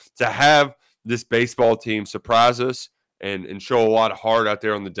 So to have this baseball team surprise us and show a lot of heart out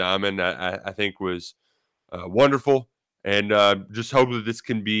there on the diamond, I think was wonderful. And just hope that this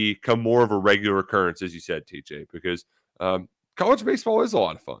can become more of a regular occurrence, as you said, TJ, because college baseball is a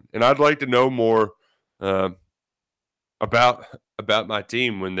lot of fun. And I'd like to know more about my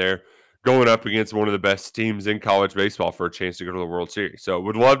team when they're going up against one of the best teams in college baseball for a chance to go to the World Series. So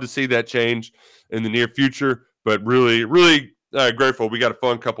would love to see that change in the near future, but really, really grateful. We got a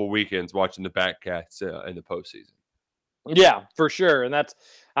fun couple of weekends watching the Batcats in the postseason. Yeah, for sure. And that's,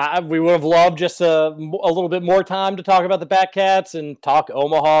 we would have loved just a little bit more time to talk about the Batcats and talk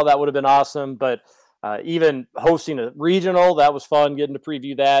Omaha. That would have been awesome. But even hosting a regional, that was fun, getting to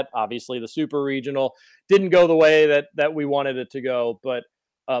preview that. Obviously, the Super Regional didn't go the way that we wanted it to go, but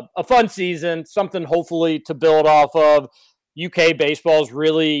a fun season, something hopefully to build off of. UK baseball has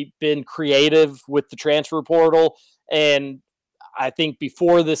really been creative with the transfer portal, and I think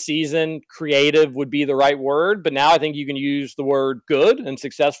before the season, creative would be the right word, but now I think you can use the word good and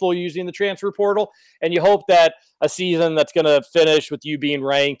successful using the transfer portal, and you hope that a season that's going to finish with you being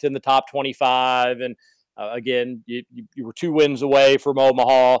ranked in the top 25, and again, you were 2 wins away from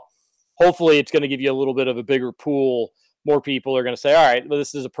Omaha. Hopefully it's going to give you a little bit of a bigger pool. More people are going to say, all right, well,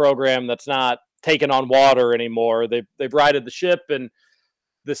 this is a program that's not taking on water anymore. They've righted the ship, and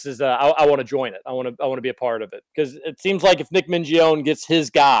this is I want to join it. I want to be a part of it, because it seems like if Nick Mingione gets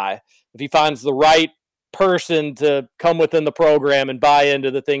his guy, if he finds the right person to come within the program and buy into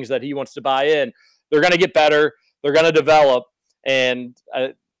the things that he wants to buy in, they're going to get better. They're going to develop, and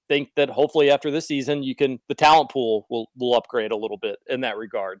I think that hopefully after this season, the talent pool will upgrade a little bit in that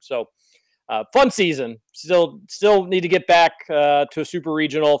regard. So. Fun season. Still need to get back to a Super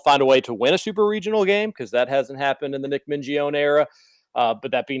Regional, find a way to win a Super Regional game, because that hasn't happened in the Nick Mingione era.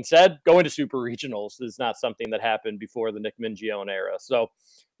 But that being said, going to Super Regionals is not something that happened before the Nick Mingione era. So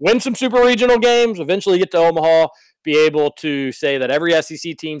win some Super Regional games, eventually get to Omaha, be able to say that every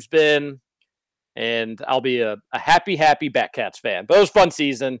SEC team's been, and I'll be a happy Batcats fan. But it was a fun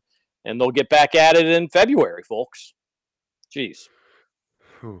season, and they'll get back at it in February, folks. Jeez.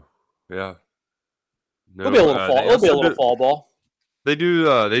 Yeah. No, It'll be a little fall. It'll be a little fall ball. They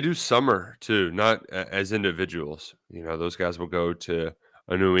do summer too, not as individuals. Those guys will go to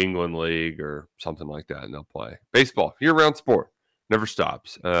a New England league or something like that, and they'll play baseball. Year-round sport, never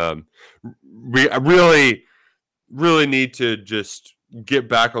stops. I really need to just get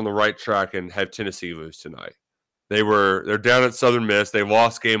back on the right track and have Tennessee lose tonight. They're down at Southern Miss. They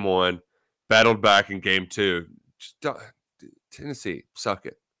lost game 1, battled back in game 2. Tennessee, suck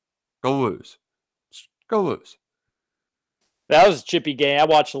it. Go lose. Go lose. That was a chippy game. I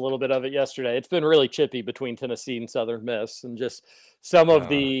watched a little bit of it yesterday. It's been really chippy between Tennessee and Southern Miss, and just some of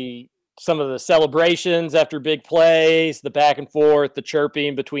the celebrations after big plays, the back and forth, the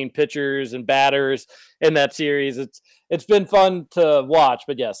chirping between pitchers and batters in that series. It's been fun to watch.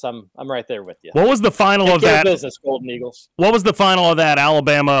 But yes, I'm right there with you. What was the final of that business, Golden Eagles? What was the final of that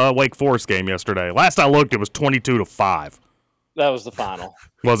Alabama Wake Forest game yesterday? Last I looked, it was 22-5. That was the final.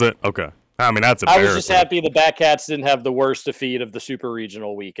 Was it? Okay. I mean, that's embarrassing. I was just happy the Batcats didn't have the worst defeat of the Super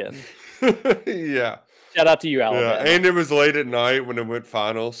Regional weekend. Yeah. Shout out to you, Alabama. Yeah, and it was late at night when it went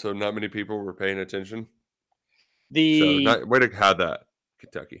final, so not many people were paying attention. Way to have that,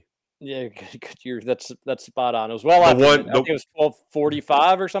 Kentucky. Yeah, that's spot on. It was well after. I think it was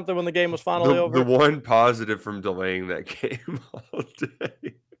 12:45 or something when the game was finally over. The one positive from delaying that game all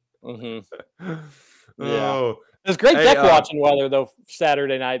day. Mm-hmm. Yeah. Oh. It was great deck watching weather, though,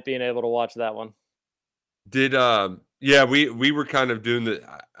 Saturday night, being able to watch that one. We were kind of doing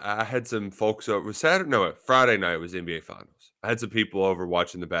I had some folks over. Friday night was NBA Finals. I had some people over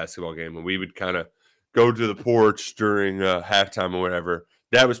watching the basketball game, and we would kind of go to the porch during halftime or whatever.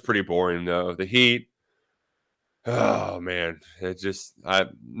 That was pretty boring, though. The heat, oh, man. It just,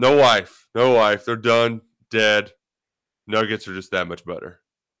 no life. They're done, dead. Nuggets are just that much better.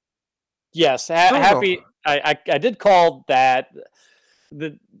 Yes, happy. I did call that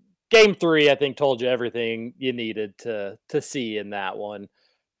Game 3, I think, told you everything you needed to see in that one.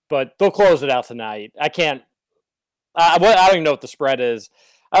 But they'll close it out tonight. I don't even know what the spread is.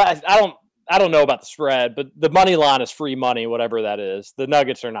 I don't know about the spread, but the money line is free money, whatever that is. The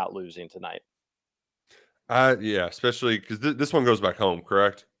Nuggets are not losing tonight. Yeah, especially because this one goes back home,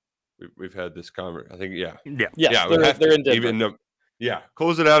 correct? We've had this conversation. I think, yeah. Yes, they're in Denver.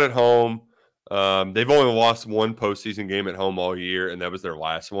 Close it out at home. They've only lost one postseason game at home all year, and that was their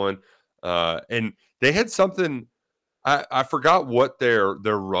last one. And they had something. I forgot what their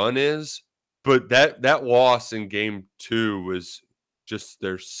run is, but that loss in game 2 was just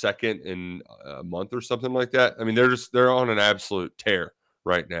their second in a month or something like that. I mean, they're on an absolute tear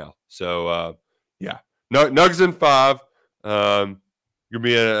right now. So Nugs in 5. Gonna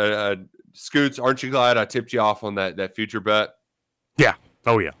be a Scoots. Aren't you glad I tipped you off on that future bet? Yeah.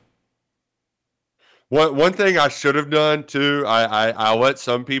 Oh yeah. One thing I should have done too, I let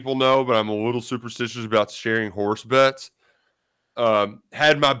some people know, but I'm a little superstitious about sharing horse bets.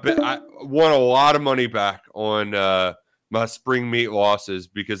 Had my bet, I won a lot of money back on my spring meet losses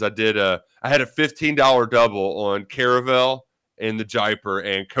because I had a $15 double on Caravel and the Jaipur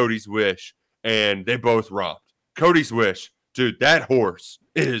and Cody's Wish, and they both romped. Cody's Wish, dude, that horse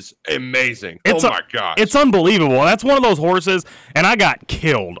is amazing. My gosh. It's unbelievable. That's one of those horses, and I got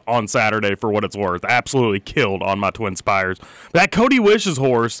killed on Saturday for what it's worth. Absolutely killed on my Twin Spires. That Cody Wish's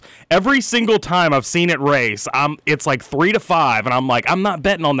horse, every single time I've seen it race, it's like 3-5, and I'm like, I'm not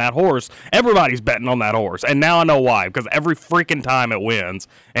betting on that horse. Everybody's betting on that horse, and now I know why, because every freaking time it wins,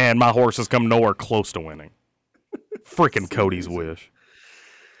 and my horse has come nowhere close to winning. Freaking Cody's Wish.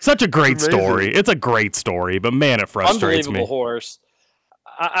 Such a great story. It's a great story, but man, it frustrates me. Unbelievable horse.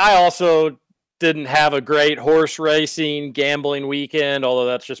 I also didn't have a great horse racing gambling weekend, although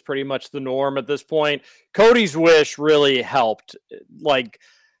that's just pretty much the norm at this point. Cody's Wish really helped, like,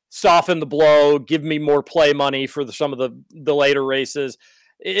 soften the blow, give me more play money for some of the later races.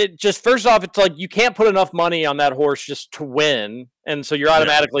 It just, first off, it's like you can't put enough money on that horse just to win, and so you're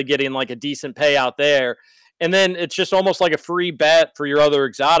automatically getting like a decent payout there. And then it's just almost like a free bet for your other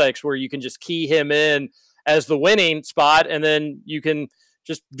exotics where you can just key him in as the winning spot, and then you can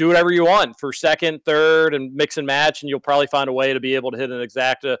just do whatever you want for second, third, and mix and match, and you'll probably find a way to be able to hit an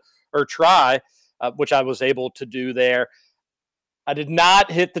exacta or try, which I was able to do there. I did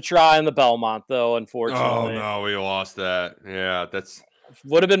not hit the try in the Belmont, though, unfortunately. Oh, no, we lost that. Yeah, that's...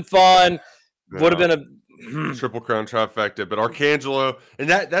 Would have been fun. No. Would have been a... Triple Crown trifecta. But Arcangelo, and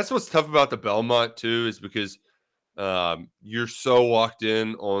that's what's tough about the Belmont, too, is because you're so locked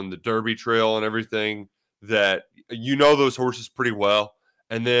in on the Derby Trail and everything that you know those horses pretty well.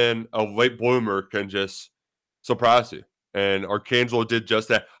 And then a late bloomer can just surprise you. And Arcangelo did just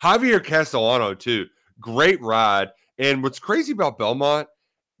that. Javier Castellano, too. Great ride. And what's crazy about Belmont,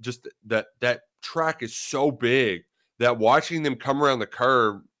 just that track is so big that watching them come around the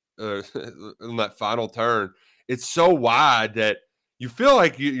curve in that final turn, it's so wide that you feel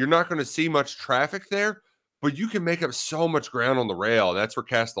like you're not going to see much traffic there, but you can make up so much ground on the rail. That's where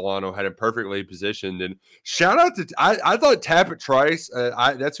Castellano had it perfectly positioned. And shout out to I thought Tappet Trice.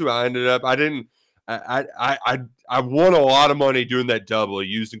 That's who I ended up. I won a lot of money doing that double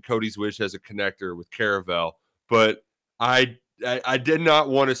using Cody's Wish as a connector with Caravel, but I did not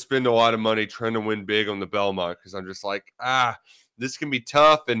want to spend a lot of money trying to win big on the Belmont because I'm just like, this can be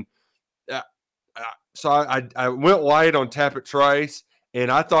tough. And so I went light on Tappet Trice,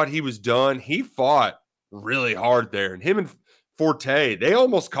 and I thought he was done. He fought really hard there, and him and Forte, they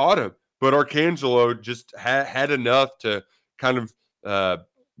almost caught him, but Arcangelo just had enough to kind of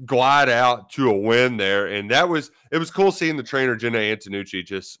glide out to a win there. And it was cool seeing the trainer Jenna Antonucci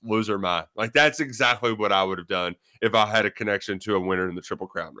just lose her mind. Like, that's exactly what I would have done if I had a connection to a winner in the Triple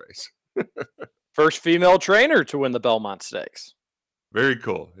Crown race. First female trainer to win the Belmont Stakes. Very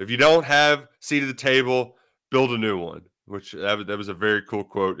cool. If you don't have seat at the table, build a new one, which that was a very cool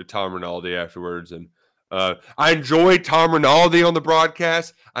quote to Tom Rinaldi afterwards. And I enjoyed Tom Rinaldi on the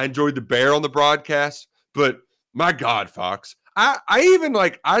broadcast. I enjoyed the Bear on the broadcast, but my God, Fox, I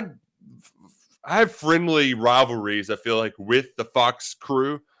have friendly rivalries, I feel like, with the Fox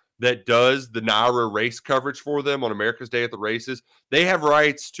crew that does the NYRA race coverage for them on America's Day at the Races. They have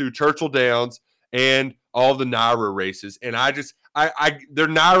rights to Churchill Downs and all the NYRA races. And they're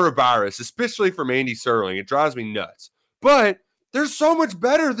NYRA virus, especially from Andy Serling. It drives me nuts. But they're so much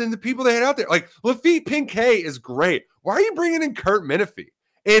better than the people they had out there. Like, Lafitte Pincay is great. Why are you bringing in Kurt Menefee?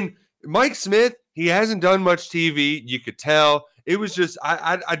 And Mike Smith, he hasn't done much TV. You could tell. It was just,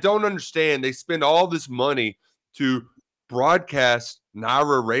 I don't understand. They spend all this money to broadcast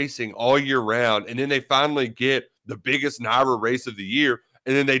NYRA racing all year round, and then they finally get the biggest NYRA race of the year,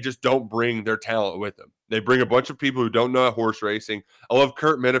 and then they just don't bring their talent with them. They bring a bunch of people who don't know horse racing. I love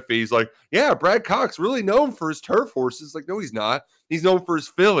Kurt Menefee. He's like, yeah, Brad Cox really known for his turf horses. Like, no, he's not. He's known for his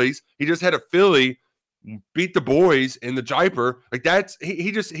fillies. He just had a filly beat the boys in the Jaipur. Like, that's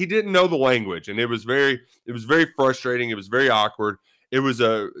he didn't know the language, and it was very frustrating. It was very awkward. They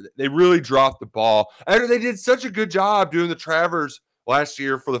really dropped the ball. And they did such a good job doing the Travers last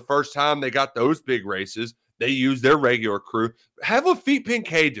year. For the first time, they got those big races. They used their regular crew. Have Lafitte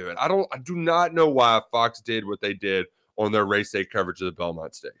Pincay do it. I do not know why Fox did what they did on their race day coverage of the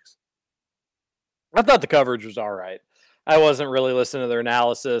Belmont Stakes. I thought the coverage was all right. I wasn't really listening to their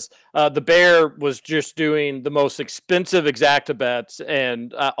analysis. The Bear was just doing the most expensive exacta bets,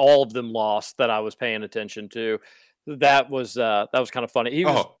 and all of them lost that I was paying attention to. That was kind of funny.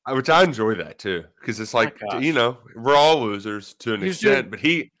 Which I enjoy that too, because it's like, we're all losers to an extent, but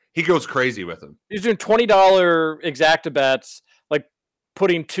he goes crazy with them. He's doing $20 exacta bets, like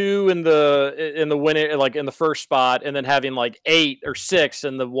putting 2 in the winning, like in the first spot, and then having like 8 or 6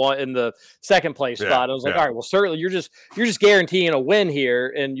 in the second place spot. I was like, all right, well, certainly you're just guaranteeing a win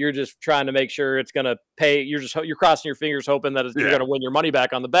here, and you're just trying to make sure it's going to pay. You're crossing your fingers hoping that you're going to win your money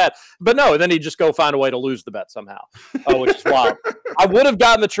back on the bet. But no, then he'd just go find a way to lose the bet somehow, which is wild. I would have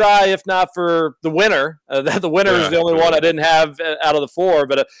gotten the try if not for the winner. The winner is the only one I didn't have out of the 4.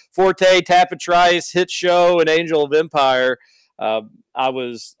 But Forte, Tapit Trice, Hit Show, and Angel of Empire, I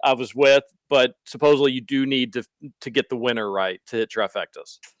was with. But supposedly you do need to get the winner right to hit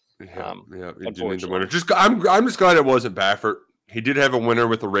trifectas. You do need the winner. I'm just glad it wasn't Baffert. He did have a winner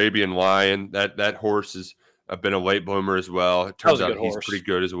with Arabian Lion. That horse has been a late bloomer as well. It turns out he's pretty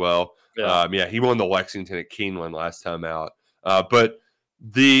good as well. He won the Lexington at Keeneland last time out. But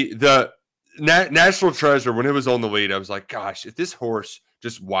the National Treasure, when it was on the lead, I was like, gosh, if this horse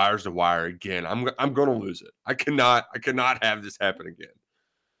just wires the wire again, I'm going to lose it. I cannot have this happen again.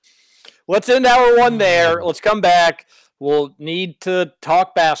 Let's end hour 1 there. Let's come back. We'll need to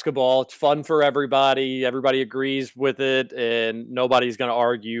talk basketball. It's fun for everybody. Everybody agrees with it, and nobody's going to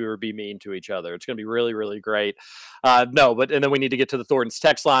argue or be mean to each other. It's going to be really, really great. And then we need to get to the Thornton's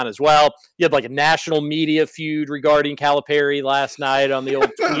text line as well. You had like a national media feud regarding Calipari last night on the old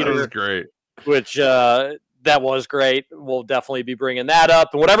Twitter. That was great. Which that was great. We'll definitely be bringing that up.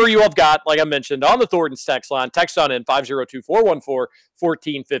 And whatever you have got, like I mentioned, on the Thornton's text line, text on in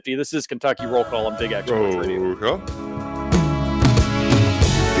 502-414-1450. This is Kentucky Roll Call on Big X Sports Radio.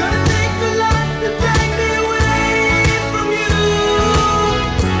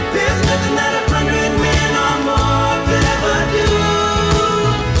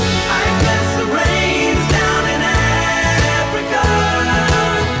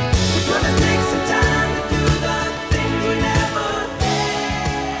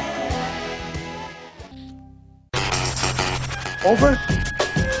 Over?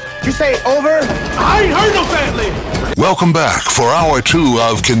 You say over? I ain't heard no family. Welcome back for hour 2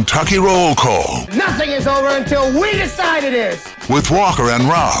 of Kentucky Roll Call. Nothing is over until we decide it is. With Walker and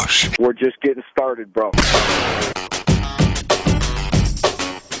Roush. We're just getting started, bro.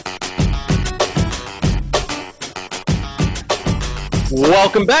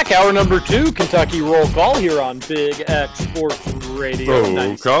 Welcome back. Hour number 2, Kentucky Roll Call here on Big X Sports Radio.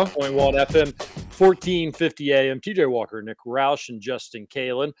 96.1 FM. 1450 AM. TJ Walker, Nick Roush, and Justin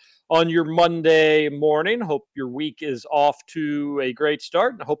Kalen on your Monday morning. Hope your week is off to a great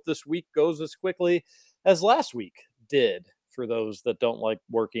start, and I hope this week goes as quickly as last week did for those that don't like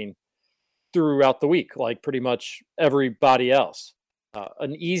working throughout the week, like pretty much everybody else.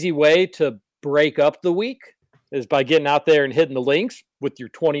 An easy way to break up the week is by getting out there and hitting the links with your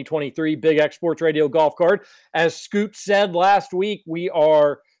 2023 Big X Sports Radio golf card. As Scoot said last week, we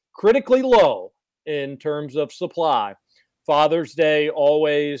are critically low in terms of supply. Father's Day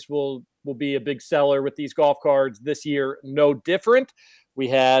always will be a big seller with these golf cards. This year, no different. We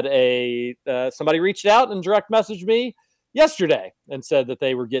had somebody reached out and direct messaged me yesterday and said that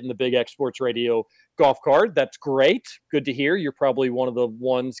they were getting the Big X Sports Radio golf card. That's great. Good to hear. You're probably one of the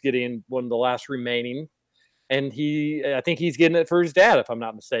ones getting one of the last remaining. And I think he's getting it for his dad, if I'm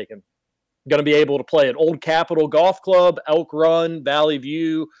not mistaken. Going to be able to play at Old Capitol Golf Club, Elk Run, Valley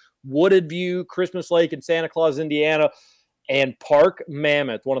View, Wooded View, Christmas Lake in Santa Claus, Indiana, and Park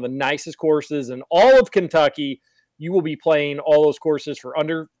Mammoth, one of the nicest courses in all of Kentucky. You will be playing all those courses for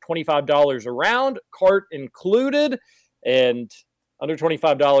under $25 a round, cart included, and under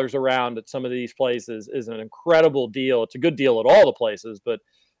 $25 a round at some of these places is an incredible deal. It's a good deal at all the places, but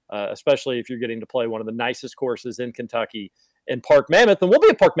especially if you're getting to play one of the nicest courses in Kentucky in Park Mammoth. And we'll be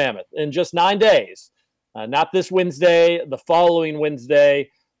at Park Mammoth in just 9 days. Not this Wednesday, the following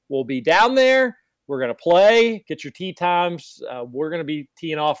Wednesday. We'll be down there. We're going to play. Get your tee times. We're going to be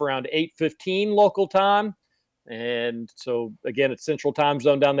teeing off around 8:15 local time. And so, again, it's Central Time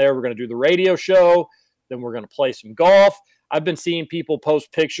Zone down there. We're going to do the radio show. Then we're going to play some golf. I've been seeing people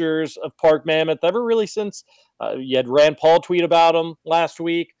post pictures of Park Mammoth ever really since you had Rand Paul tweet about him last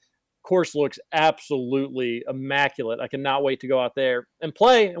week. Course looks absolutely immaculate. I cannot wait to go out there and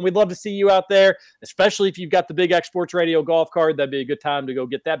play. And we'd love to see you out there, especially if you've got the Big X Sports Radio golf card. That'd be a good time to go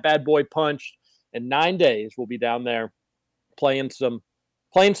get that bad boy punched. In 9 days, we'll be down there playing some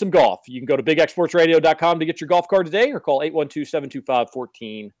golf. You can go to bigxsportsradio.com to get your golf card today or call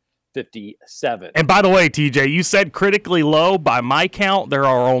 812-725-1457. And by the way, TJ, you said critically low. By my count, there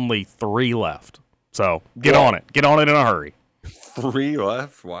are only 3 left. So get on it. Get on it in a hurry. 3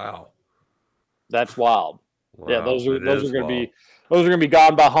 left? Wow. That's wild. Wow, yeah, those are going to be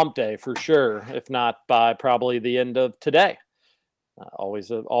gone by hump day for sure, if not by probably the end of today.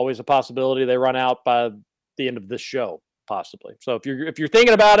 Always a possibility they run out by the end of this show, possibly. So if you're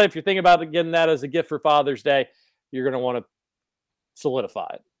thinking about it, getting that as a gift for Father's Day, you're going to want to solidify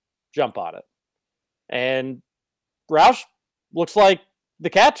it, jump on it. And Roush, looks like the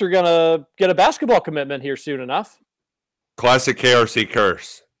Cats are going to get a basketball commitment here soon enough. Classic KRC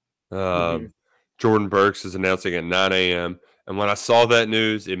curse. Jordan Burks is announcing at 9 a.m. And when I saw that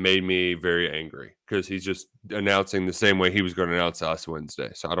news, it made me very angry because he's just announcing the same way he was going to announce last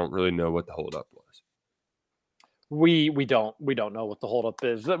Wednesday. So I don't really know what the holdup was. We don't know what the holdup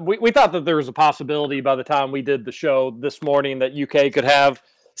is. We thought that there was a possibility by the time we did the show this morning that UK could have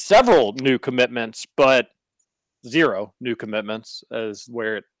several new commitments, but 0 new commitments is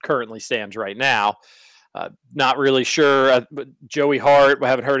where it currently stands right now. Not really sure. Joey Hart, we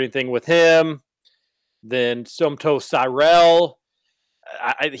haven't heard anything with him. Then Somto Cyrell,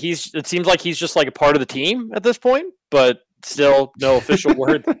 it seems like he's just like a part of the team at this point, but still no official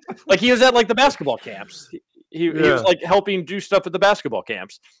word. Like he was at like the basketball camps. He was like helping do stuff at the basketball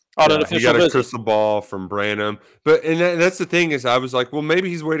camps on an official he got visit. a crystal ball from Branham. But that's the thing is I was like, well, maybe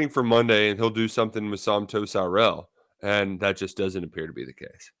he's waiting for Monday and he'll do something with Somto Cyrell. And that just doesn't appear to be the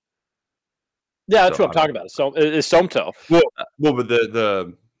case. Yeah, that's what I'm talking about. So is Somto. Well, but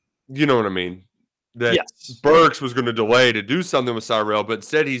the you know what I mean? That Burks was going to delay to do something with Cyrell, but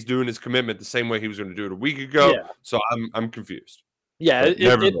instead he's doing his commitment the same way he was going to do it a week ago. Yeah. So I'm confused. Yeah,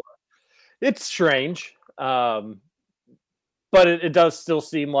 it's strange. But it does still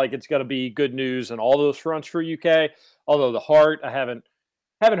seem like it's going to be good news on all those fronts for UK. Although the Hart, I haven't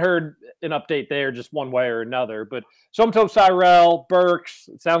heard an update there just one way or another. But Somto Cyrell, Burks,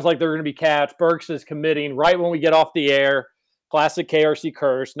 it sounds like they're going to be Cats. Burks is committing right when we get off the air. Classic KRC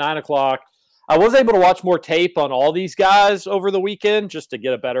curse, 9 o'clock. I was able to watch more tape on all these guys over the weekend just to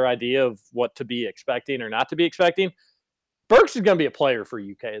get a better idea of what to be expecting or not to be expecting. Burks is going to be a player for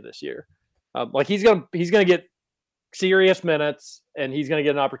UK this year. He's going to get serious minutes, and he's going to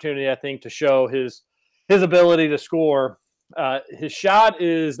get an opportunity, I think, to show his ability to score. His shot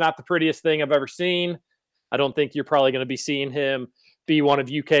is not the prettiest thing I've ever seen. I don't think you're probably going to be seeing him be one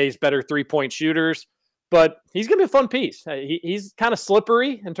of UK's better three-point shooters, but he's going to be a fun piece. He's kind of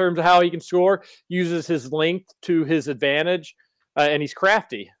slippery in terms of how he can score, uses his length to his advantage, and he's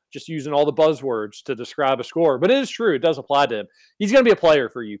crafty, just using all the buzzwords to describe a score. But it is true. It does apply to him. He's going to be a player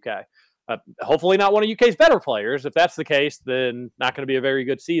for UK. Hopefully not one of UK's better players. If that's the case, then not going to be a very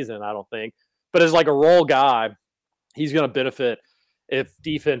good season, I don't think. But as like a role guy, he's going to benefit if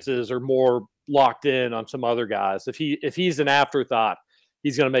defenses are more locked in on some other guys. If he's an afterthought,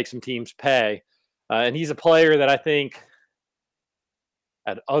 he's going to make some teams pay. And he's a player that I think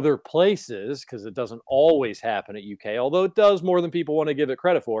at other places, because it doesn't always happen at UK, although it does more than people want to give it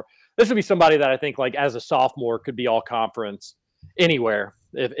credit for, this would be somebody that I think like as a sophomore could be all conference anywhere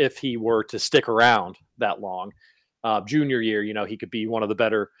if he were to stick around that long. Junior year, he could be one of the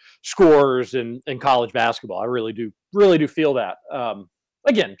better scorers in college basketball. I really do feel that.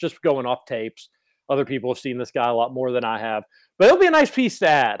 Again, just going off tapes, other people have seen this guy a lot more than I have. But it'll be a nice piece to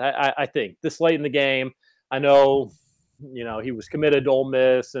add, I think, this late in the game. I know, he was committed to Ole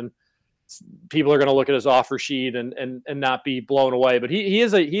Miss, and people are going to look at his offer sheet and not be blown away. But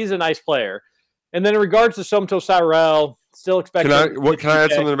he's a nice player. And then in regards to Somto Cyrell, still expecting. Can I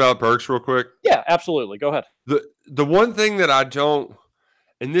add something about Burks real quick? Yeah, absolutely. Go ahead. The one thing that I don't,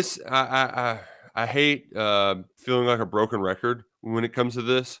 and this I hate feeling like a broken record when it comes to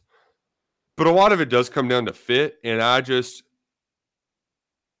this, but a lot of it does come down to fit. And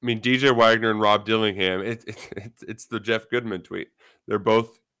DJ Wagner and Rob Dillingham, it's the Jeff Goodman tweet. They're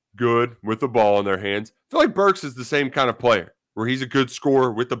both good with the ball in their hands. I feel like Burks is the same kind of player where he's a good scorer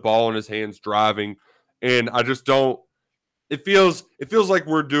with the ball in his hands, driving. And I just don't, it feels like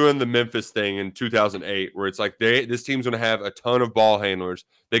we're doing the Memphis thing in 2008, where it's like this team's going to have a ton of ball handlers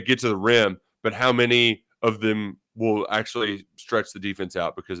that get to the rim, but how many of them will actually stretch the defense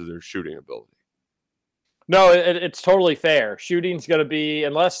out because of their shooting ability? No, it's totally fair. Shooting's going to be,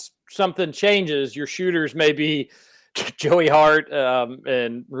 unless something changes, your shooters may be Joey Hart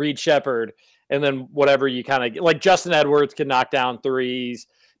and Reed Shepherd, and then whatever you kind of like. Justin Edwards can knock down threes.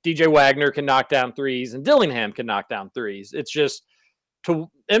 DJ Wagner can knock down threes, and Dillingham can knock down threes. It's just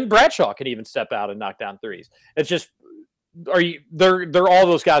and Bradshaw can even step out and knock down threes. It's just, they're all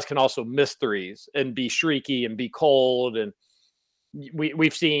those guys can also miss threes and be shrieky and be cold. And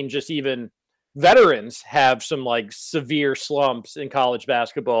we've seen just even veterans have some like severe slumps in college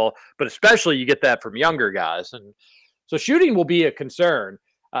basketball, but especially you get that from younger guys. And so shooting will be a concern.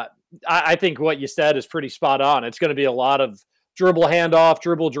 I think what you said is pretty spot on. It's going to be a lot of dribble handoff,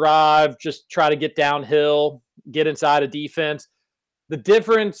 dribble drive, just try to get downhill, get inside a defense. The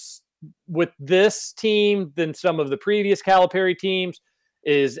difference with this team than some of the previous Calipari teams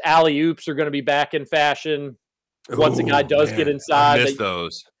is alley-oops are going to be back in fashion. Once a guy does get inside. I miss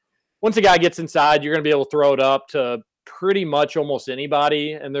those. Once a guy gets inside, you're going to be able to throw it up to pretty much almost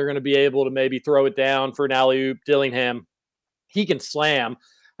anybody, and they're going to be able to maybe throw it down for an alley-oop. Dillingham, he can slam.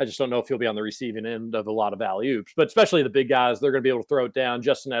 I just don't know if he'll be on the receiving end of a lot of alley-oops, but especially the big guys, they're going to be able to throw it down.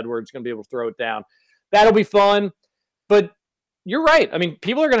 Justin Edwards is going to be able to throw it down. That'll be fun. But you're right. I mean,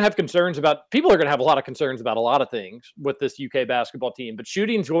 people are going to have a lot of concerns about a lot of things with this UK basketball team, but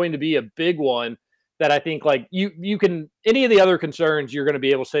shooting's going to be a big one that I think like you can, any of the other concerns, you're going to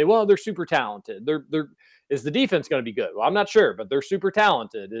be able to say, well, they're super talented. Is the defense going to be good? Well, I'm not sure, but they're super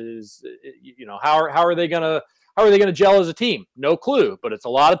talented. How are they going to gel as a team? No clue, but it's a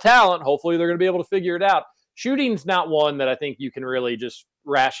lot of talent. Hopefully they're going to be able to figure it out. Shooting's not one that I think you can really just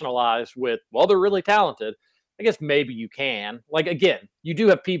rationalize with, well, they're really talented. I guess maybe you can. Like, again, you do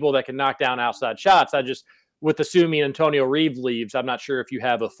have people that can knock down outside shots. With assuming Antonio Reeves leaves, I'm not sure if you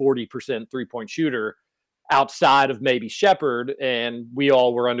have a 40% three-point shooter outside of maybe Shepherd, and we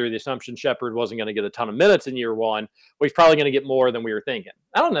all were under the assumption Shepherd wasn't going to get a ton of minutes in year one. Well, he's probably going to get more than we were thinking.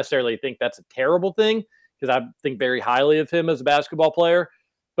 I don't necessarily think that's a terrible thing because I think very highly of him as a basketball player,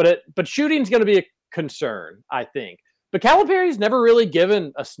 but shooting's going to be a concern, I think. But Calipari's never really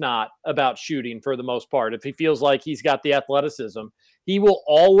given a snot about shooting for the most part. If he feels like he's got the athleticism, he will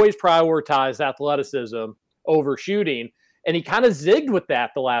always prioritize athleticism over shooting. And he kind of zigged with that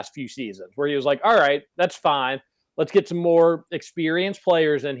the last few seasons where he was like, all right, that's fine. Let's get some more experienced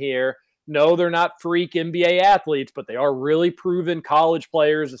players in here. No, they're not freak NBA athletes, but they are really proven college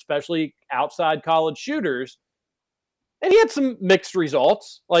players, especially outside college shooters. And he had some mixed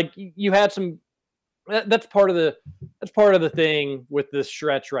results. Like you had some, that's part of the thing with this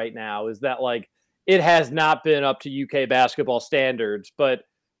stretch right now is that like it has not been up to UK basketball standards, but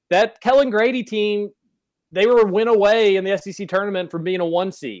that Kellen Grady team, they were a win away in the SEC tournament from being a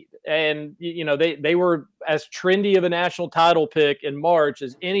 1 seed. And, they were as trendy of a national title pick in March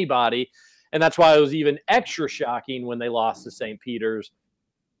as anybody. And that's why it was even extra shocking when they lost to St. Peter's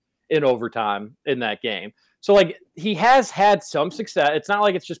in overtime in that game. So, like, he has had some success. It's not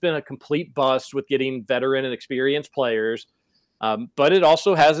like it's just been a complete bust with getting veteran and experienced players. But it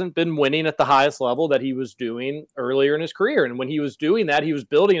also hasn't been winning at the highest level that he was doing earlier in his career. And when he was doing that, he was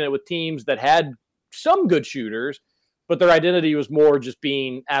building it with teams that had some good shooters, but their identity was more just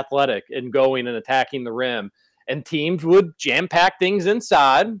being athletic and going and attacking the rim. And teams would jam-pack things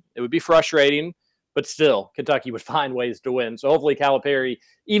inside. It would be frustrating, but still, Kentucky would find ways to win. So hopefully Calipari,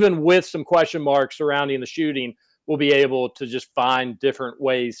 even with some question marks surrounding the shooting, will be able to just find different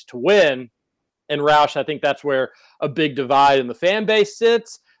ways to win. And Roush, I think that's where a big divide in the fan base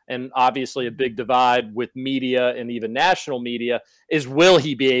sits, and obviously a big divide with media and even national media, is will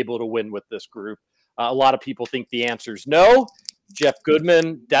he be able to win with this group? A lot of people think the answer is no. Jeff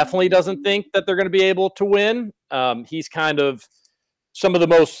Goodman definitely doesn't think that they're going to be able to win. He's kind of some of the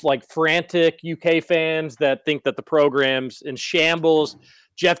most like frantic UK fans that think that the program's in shambles.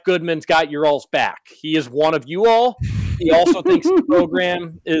 Jeff Goodman's got your all's back. He is one of you all. He also thinks the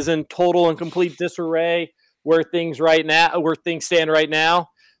program is in total and complete disarray where things stand right now.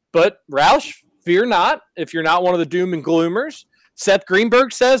 But Roush, fear not. If you're not one of the doom and gloomers, Seth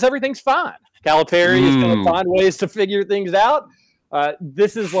Greenberg says everything's fine. Calipari is going to find ways to figure things out.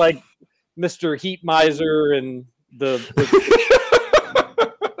 This is like Mr. Heat Miser and the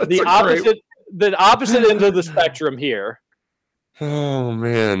opposite end of the spectrum here. Oh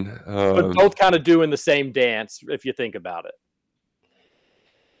man! But both kind of doing the same dance if you think about it.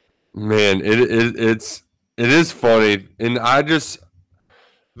 Man, it is funny, and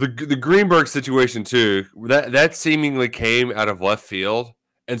the Greenberg situation too, that seemingly came out of left field.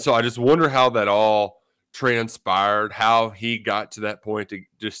 And so I just wonder how that all transpired, how he got to that point to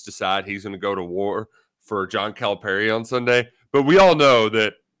just decide he's going to go to war for John Calipari on Sunday. But we all know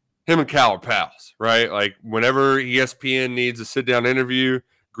that him and Cal are pals, right? Like whenever ESPN needs a sit-down interview,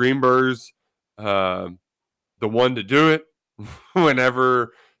 Greenberg's the one to do it.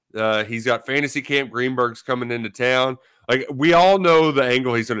 Whenever he's got fantasy camp, Greenberg's coming into town. Like we all know the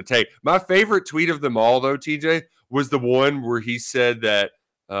angle he's going to take. My favorite tweet of them all, though, TJ, was the one where he said that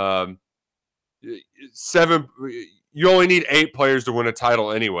you only need 8 players to win a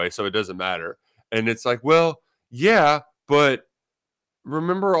title anyway, so it doesn't matter. And it's like, well, yeah, but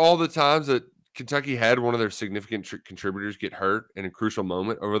remember all the times that Kentucky had one of their significant contributors get hurt in a crucial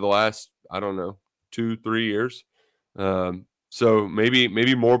moment over the last, I don't know, 2-3 years. So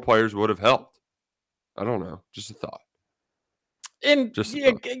maybe more players would have helped. I don't know. Just a thought. And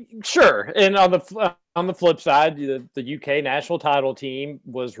sure. And on the flip side, the UK national title team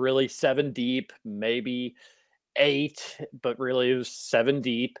was really 7 deep, maybe 8, but really it was 7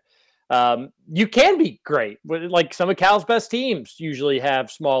 deep. You can be great. Like some of Cal's best teams usually have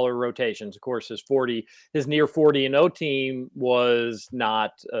smaller rotations. Of course, his near 40-0 team was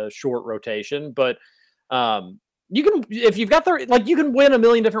not a short rotation, but you can, if you've got you can win a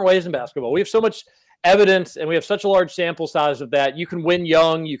million different ways in basketball. We have so much evidence and we have such a large sample size of that. You can win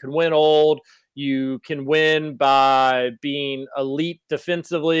young, you can win old, you can win by being elite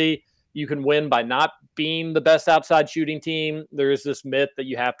defensively. You can win by not being the best outside shooting team. There is this myth that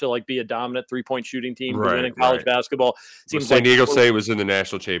you have to be a dominant 3-point shooting team to win in college basketball. Seems San Diego State was in the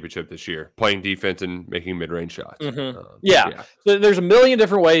national championship this year, playing defense and making mid-range shots. Yeah. So there's a million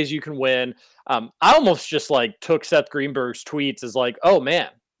different ways you can win. I almost just took Seth Greenberg's tweets as oh man,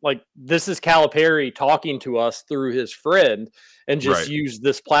 this is Calipari talking to us through his friend and just use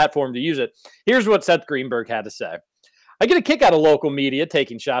this platform to use it. Here's what Seth Greenberg had to say. I get a kick out of local media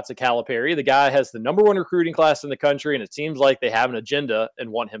taking shots at Calipari. The guy has the #1 recruiting class in the country, and it seems like they have an agenda and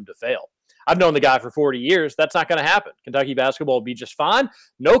want him to fail. I've known the guy for 40 years. That's not going to happen. Kentucky basketball will be just fine.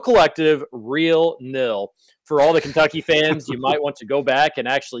 No collective, real nil. For all the Kentucky fans, you might want to go back and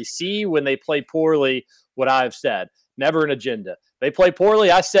actually see when they play poorly what I've said. Never an agenda. They play poorly,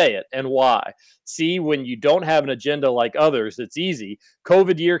 I say it, and why. See, when you don't have an agenda like others, it's easy.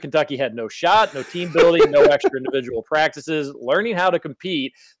 COVID year, Kentucky had no shot, no team building, no extra individual practices, learning how to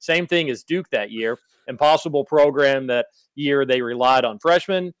compete. Same thing as Duke that year. Impossible program that year. They relied on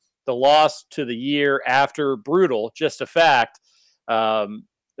freshmen. The loss to the year after, brutal, just a fact. And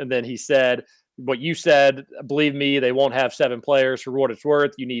then he said, what you said, believe me, they won't have 7 players for what it's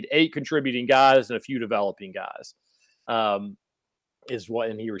worth. You need 8 contributing guys and a few developing guys. And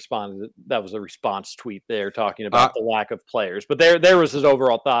he responded. That was a response tweet there talking about the lack of players. But there was his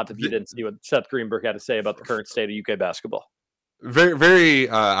overall thought if you didn't see what Seth Greenberg had to say about the current state of UK basketball. Very, very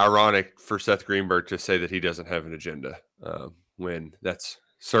ironic for Seth Greenberg to say that he doesn't have an agenda when that's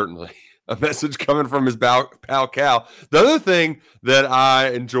certainly a message coming from his pal Cal. The other thing that I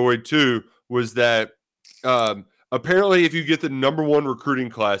enjoyed too was that apparently if you get the #1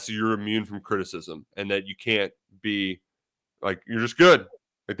 recruiting class, you're immune from criticism and that you can't be you're just good.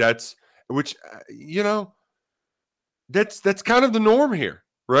 That's that's kind of the norm here,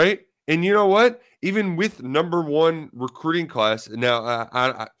 right? And you know what? Even with #1 recruiting class, now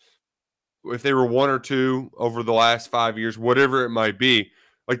I if they were 1 or 2 over the last 5 years, whatever it might be,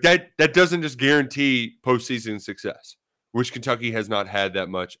 that doesn't just guarantee postseason success, which Kentucky has not had that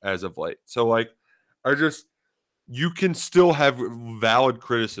much as of late. So you can still have valid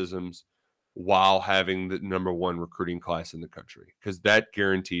criticisms while having the #1 recruiting class in the country, because that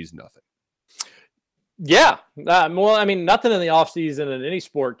guarantees nothing. Yeah. Well, I mean, nothing in the offseason in any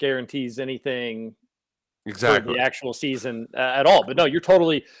sport guarantees anything exactly for the actual season at all. But no,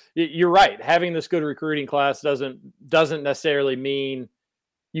 you're right. Having this good recruiting class doesn't necessarily mean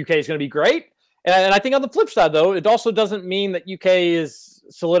UK is going to be great. And I think on the flip side, though, it also doesn't mean that UK is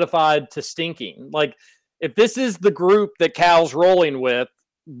solidified to stinking. If this is the group that Cal's rolling with,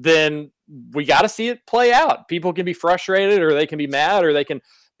 then we got to see it play out. People can be frustrated, or they can be mad, or they can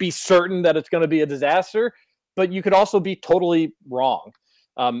be certain that it's going to be a disaster, but you could also be totally wrong.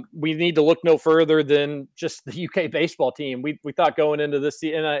 We need to look no further than just the UK baseball team. We thought going into this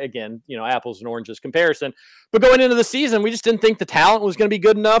season, again, apples and oranges comparison, but going into the season, we just didn't think the talent was going to be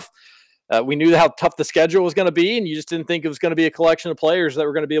good enough. We knew how tough the schedule was going to be, and you just didn't think it was going to be a collection of players that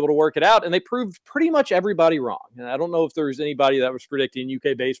were going to be able to work it out. And they proved pretty much everybody wrong. And I don't know if there was anybody that was predicting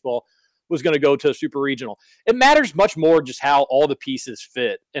UK baseball was going to go to a super regional. It matters much more just how all the pieces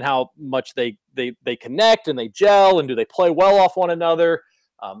fit and how much they connect and they gel, and do they play well off one another.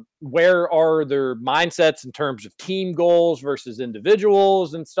 Where are their mindsets in terms of team goals versus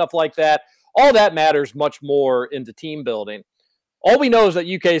individuals and stuff like that? All that matters much more into team building. All we know is that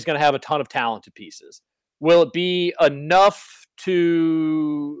UK is going to have a ton of talented pieces. Will it be enough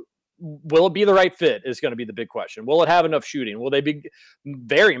to... Will it be the right fit is going to be the big question. Will it have enough shooting? Will they be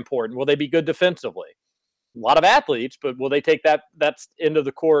very important? Will they be good defensively? A lot of athletes, but will they take that end of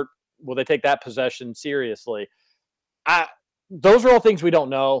the court? Will they take that possession seriously? Those are all things we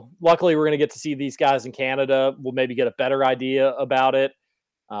don't know. Luckily, we're going to get to see these guys in Canada. We'll maybe get a better idea about it.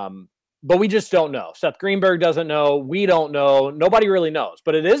 But we just don't know. Seth Greenberg doesn't know. We don't know. Nobody really knows.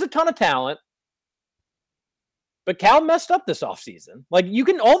 But it is a ton of talent. But Cal messed up this offseason. Like,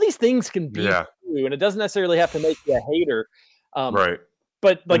 all these things can be true, and it doesn't necessarily have to make you a hater. Right.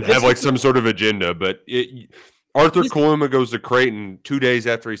 But like, and have some sort of agenda. But Arthur Kaluma goes to Creighton 2 days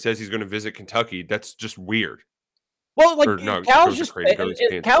after he says he's going to visit Kentucky. That's just weird. Well, like, Cal's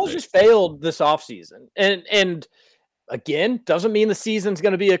just failed this offseason. And again, doesn't mean the season's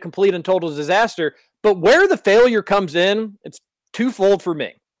going to be a complete and total disaster. But where the failure comes in, it's twofold for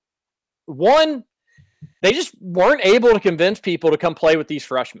me. One, they just weren't able to convince people to come play with these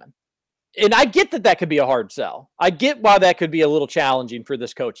freshmen. And I get that could be a hard sell. I get why that could be a little challenging for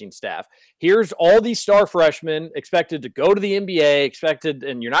this coaching staff. Here's all these star freshmen expected to go to the NBA,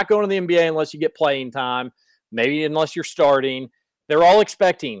 and you're not going to the NBA unless you get playing time, maybe unless you're starting. They're all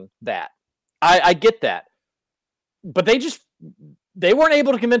expecting that. I get that. But they weren't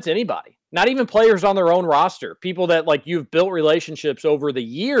able to convince anybody, not even players on their own roster, people that like you've built relationships over the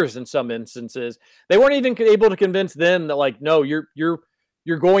years in some instances. They weren't even able to convince them that, like, no, you're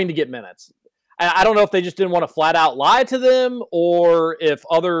going to get minutes. I don't know if they just didn't want to flat out lie to them or if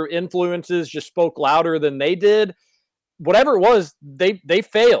other influences just spoke louder than they did. Whatever it was, they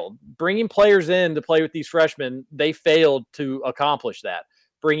failed. Bringing players in to play with these freshmen, they failed to accomplish that.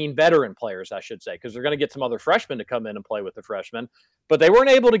 Bringing veteran players, I should say, because they're going to get some other freshmen to come in and play with the freshmen, but they weren't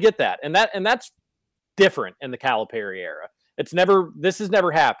able to get that. And that's different in the Calipari era. This has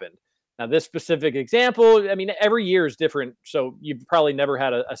never happened. Now, this specific example, I mean, every year is different, so you've probably never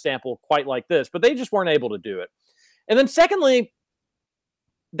had a sample quite like this, but they just weren't able to do it. And then secondly,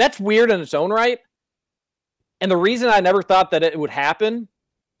 that's weird in its own right. And the reason I never thought that it would happen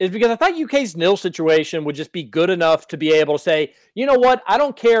is because I thought UK's nil situation would just be good enough to be able to say, you know what, I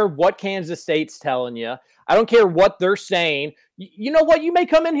don't care what Kansas State's telling you. I don't care what they're saying. You know what, you may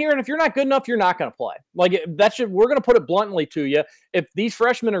come in here, and if you're not good enough, you're not going to play. Like, we're going to put it bluntly to you. If these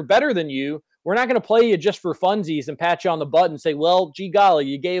freshmen are better than you, we're not going to play you just for funsies and pat you on the butt and say, well, gee golly,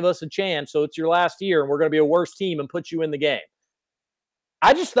 you gave us a chance, so it's your last year, and we're going to be a worse team and put you in the game.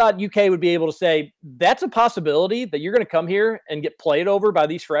 I just thought UK would be able to say, that's a possibility that you're going to come here and get played over by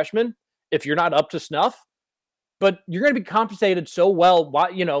these freshmen if you're not up to snuff. But you're going to be compensated so well.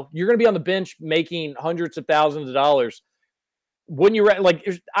 You're going to be on the bench making hundreds of thousands of dollars. Wouldn't you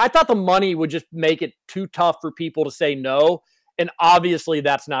I thought the money would just make it too tough for people to say no. And obviously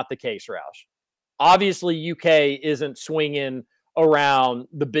that's not the case, Roush. Obviously UK isn't swinging around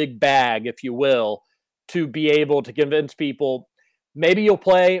the big bag, if you will, to be able to convince people, maybe you'll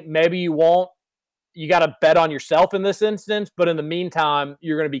play, maybe you won't. You got to bet on yourself in this instance, but in the meantime,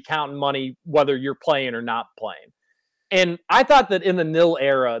 you're going to be counting money whether you're playing or not playing. And I thought that in the nil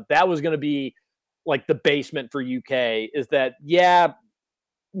era, that was going to be like the basement for UK, is that, yeah,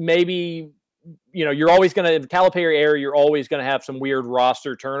 maybe, you're always going to, in the Calipari era, you're always going to have some weird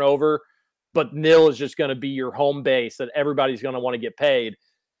roster turnover, but nil is just going to be your home base that everybody's going to want to get paid.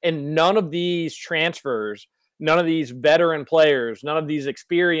 And none of these transfers, none of these veteran players, none of these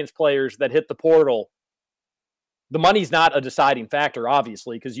experienced players that hit the portal, the money's not a deciding factor,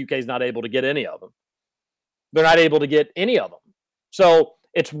 obviously, because UK is not able to get any of them. They're not able to get any of them. So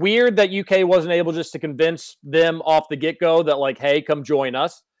it's weird that UK wasn't able just to convince them off the get-go that, like, hey, come join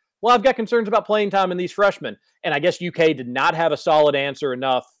us. Well, I've got concerns about playing time in these freshmen. And I guess UK did not have a solid answer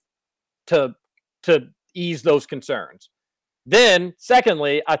enough to ease those concerns. Then,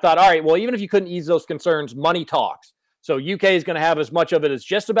 secondly, I thought, all right, well, even if you couldn't ease those concerns, money talks. So UK is going to have as much of it as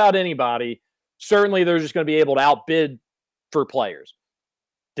just about anybody. Certainly, they're just going to be able to outbid for players.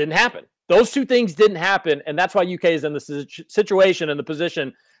 Didn't happen. Those two things didn't happen, and that's why UK is in the situation and the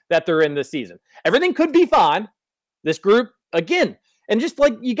position that they're in this season. Everything could be fine. This group, again, and just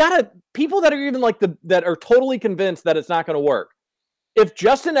like people that are even like that are totally convinced that it's not going to work. If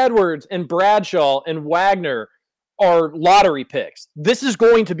Justin Edwards and Bradshaw and Wagner are lottery picks, this is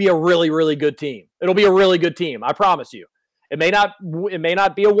going to be a really, really good team. It'll be a really good team. I promise you. It may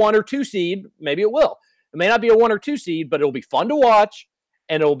not be a 1 or 2 seed. Maybe it will. It may not be a 1 or 2 seed, but it'll be fun to watch.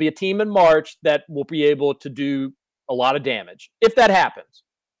 And it'll be a team in March that will be able to do a lot of damage if that happens.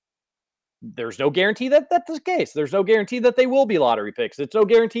 There's no guarantee that that's the case. There's no guarantee that they will be lottery picks. It's no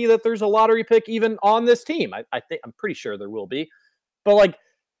guarantee that there's a lottery pick even on this team. I'm pretty sure there will be. But like,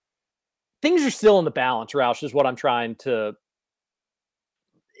 things are still in the balance, Roush, is what I'm trying to.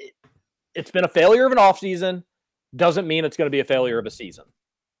 It's been a failure of an offseason. Doesn't mean it's going to be a failure of a season.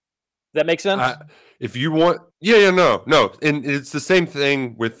 That makes sense? If you want, no. And it's the same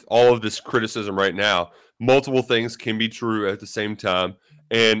thing with all of this criticism right now. Multiple things can be true at the same time.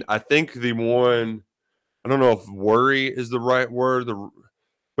 And I think the one, I don't know if worry is the right word,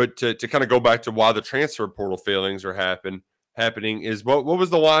 but to kind of go back to why the transfer portal failings are happening is what was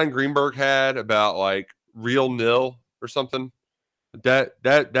the line Greenberg had about like real nil or something? That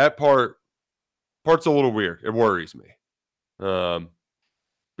part's a little weird. It worries me.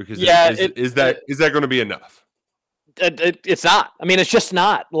 Because is that going to be enough? It's not. I mean, it's just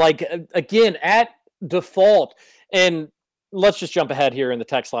not. Like, again, at default, and let's just jump ahead here in the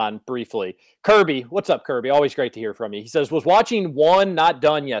text line briefly. Kirby, what's up, Kirby? Always great to hear from you. He says, was watching One Not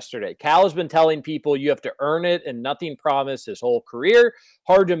Done yesterday. Cal has been telling people you have to earn it and nothing promised his whole career.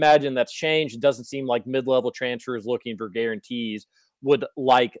 Hard to imagine that's changed. It doesn't seem like mid-level transfers looking for guarantees would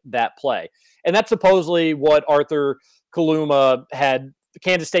like that play. And that's supposedly what Arthur Kaluma had.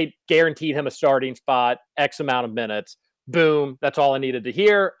 Kansas State guaranteed him a starting spot, X amount of minutes. Boom. That's all I needed to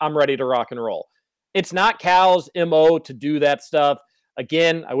hear. I'm ready to rock and roll. It's not Cal's MO to do that stuff.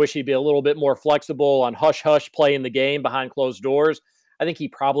 Again, I wish he'd be a little bit more flexible on hush-hush playing the game behind closed doors. I think he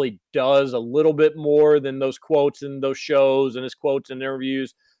probably does a little bit more than those quotes in those shows and his quotes and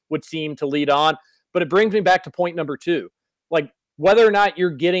interviews would seem to lead on. But it brings me back to point number 2. Like, whether or not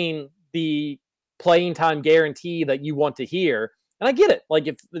you're getting the playing time guarantee that you want to hear, and I get it. Like,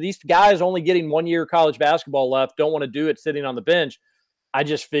 if these guys only getting 1 year of college basketball left don't want to do it sitting on the bench, I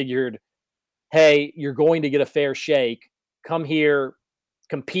just figured, hey, you're going to get a fair shake. Come here,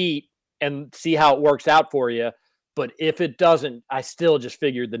 compete, and see how it works out for you. But if it doesn't, I still just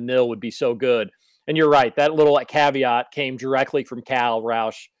figured the nil would be so good. And you're right. That little caveat came directly from Cal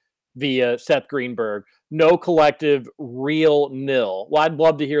Roush via Seth Greenberg. No collective real nil. Well, I'd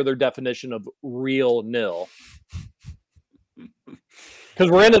love to hear their definition of real nil. Because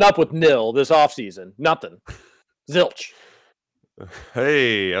we're ending up with nil this offseason. Nothing. Zilch.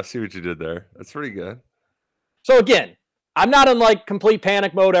 Hey, I see what you did there. That's pretty good. So again, I'm not in like complete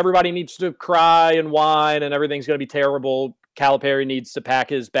panic mode. Everybody needs to cry and whine and everything's going to be terrible. Calipari needs to pack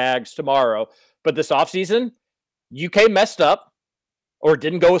his bags tomorrow. But this offseason, UK messed up or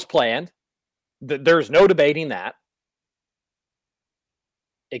didn't go as planned. There's no debating that.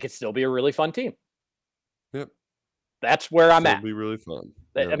 It could still be a really fun team. Yep. That's where I'm at. It'll be really fun.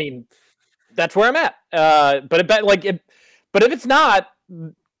 I mean, that's where I'm at. But if it's not,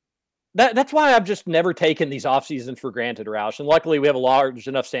 that's why I've just never taken these off seasons for granted, Roush. And luckily, we have a large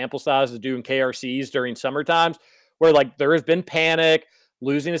enough sample size to do in KRCs during summer times, where like there has been panic.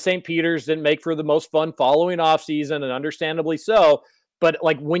 Losing to St. Peter's didn't make for the most fun following off season, and understandably so. But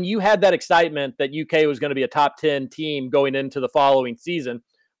like when you had that excitement that UK was going to be a top 10 team going into the following season,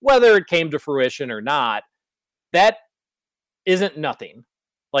 whether it came to fruition or not, that isn't nothing.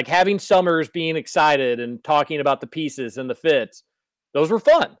 Like having Summers being excited and talking about the pieces and the fits, those were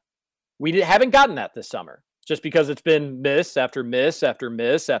fun. We haven't gotten that this summer just because it's been miss after miss after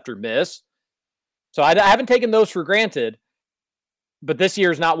miss after miss. So I haven't taken those for granted, but this year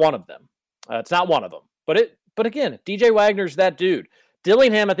is not one of them. It's not one of them. But again, DJ Wagner's that dude.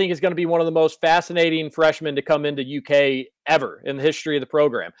 Dillingham, I think, is going to be one of the most fascinating freshmen to come into UK ever in the history of the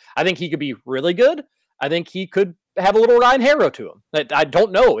program. I think he could be really good. I think he could have a little Ryan Harrow to him. I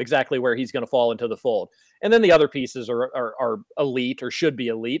don't know exactly where he's going to fall into the fold. And then the other pieces are elite or should be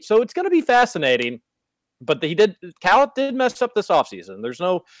elite. So it's going to be fascinating. But Cal did mess up this offseason. There's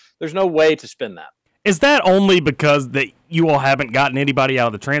no way to spin that. Is that only because that you all haven't gotten anybody out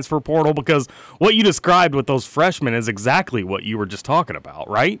of the transfer portal? Because what you described with those freshmen is exactly what you were just talking about,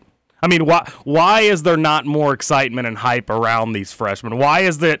 right? I mean, why is there not more excitement and hype around these freshmen? Why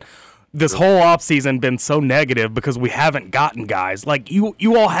is that this whole offseason been so negative? Because we haven't gotten guys. Like,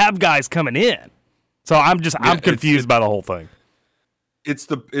 you all have guys coming in. So I'm confused by the whole thing. It's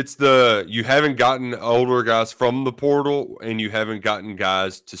the you haven't gotten older guys from the portal, and you haven't gotten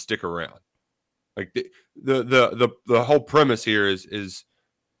guys to stick around. Like the whole premise here is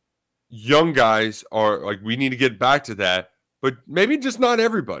young guys are like, we need to get back to that, but maybe just not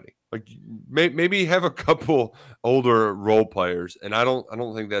everybody. Like maybe have a couple older role players, and I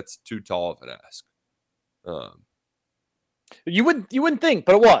don't think that's too tall of an ask. You wouldn't think,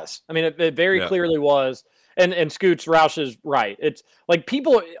 but it was. I mean, it very clearly was. And Scoots Roush is right. It's like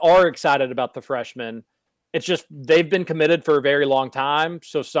people are excited about the freshmen. It's just they've been committed for a very long time,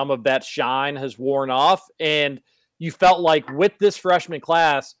 so some of that shine has worn off. And you felt like with this freshman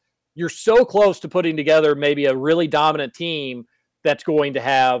class, you're so close to putting together maybe a really dominant team that's going to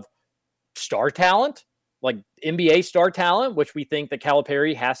have star talent, like NBA star talent, which we think that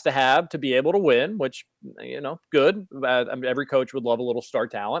Calipari has to have to be able to win, which, good. I mean, every coach would love a little star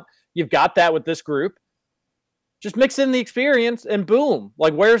talent. You've got that with this group. Just mix in the experience and boom.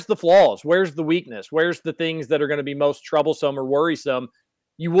 Like, where's the flaws? Where's the weakness? Where's the things that are going to be most troublesome or worrisome?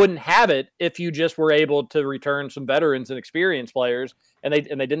 You wouldn't have it if you just were able to return some veterans and experienced players, and they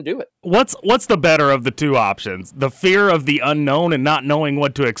didn't do it. What's the better of the two options? The fear of the unknown and not knowing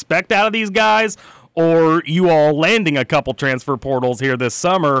what to expect out of these guys, or you all landing a couple transfer portals here this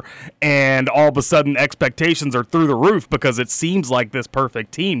summer and all of a sudden expectations are through the roof because it seems like this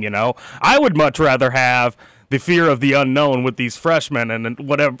perfect team, I would much rather have the fear of the unknown with these freshmen and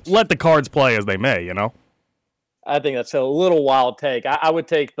whatever, let the cards play as they may, I think that's a little wild take. I would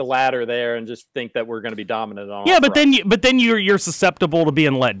take the latter there and just think that we're going to be dominant on. Yeah, but then you're susceptible to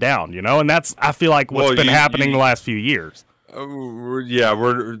being let down, and that's, I feel like, what's been happening the last few years. That's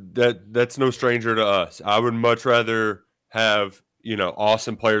no stranger to us. I would much rather have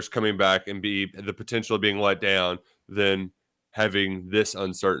awesome players coming back and be the potential of being let down than having this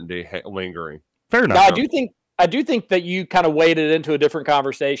uncertainty lingering. Fair enough. Now, I do think that you kind of waded into a different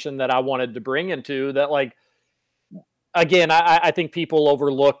conversation that I wanted to bring into that. Like, again, I think people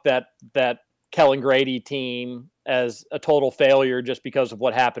overlook that Kellen Grady team as a total failure just because of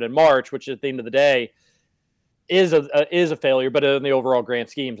what happened in March, which at the end of the day is a failure. But in the overall grand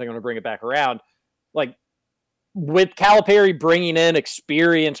schemes, I'm going to bring it back around. Like, with Calipari bringing in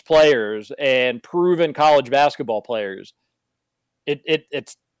experienced players and proven college basketball players,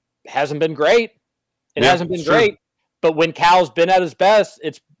 it hasn't been great. It hasn't been great. But when Cal's been at his best,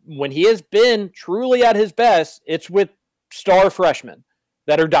 when he has been truly at his best, it's with star freshmen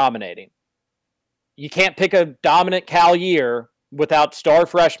that are dominating. You can't pick a dominant Cal year without star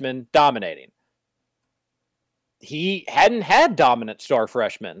freshmen dominating. He hadn't had dominant star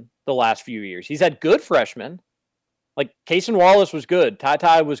freshmen the last few years. He's had good freshmen. Like, Cason Wallace was good.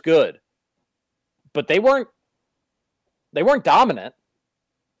 Ty was good. But they weren't dominant.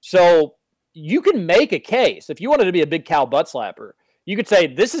 So you can make a case. If you wanted to be a big Cal butt slapper, you could say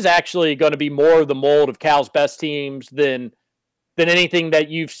this is actually going to be more of the mold of Cal's best teams than anything that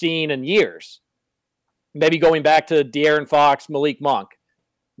you've seen in years. Maybe going back to De'Aaron Fox, Malik Monk,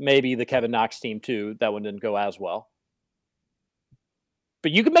 maybe the Kevin Knox team too. That one didn't go as well.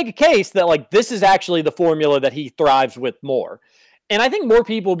 But you could make a case that, like, this is actually the formula that he thrives with more. And I think more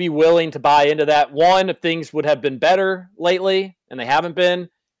people would be willing to buy into that. One, if things would have been better lately, and they haven't been.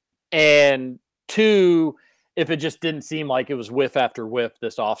 And two, if it just didn't seem like it was whiff after whiff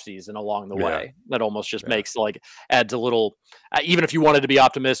this offseason along the way. That almost just makes, adds a little, even if you wanted to be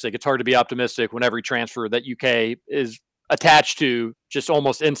optimistic, it's hard to be optimistic when every transfer that UK is attached to just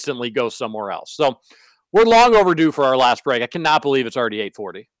almost instantly goes somewhere else. So we're long overdue for our last break. I cannot believe it's already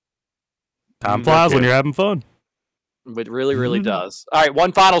 8:40. Time flies when you're having fun. It really, really does. All right,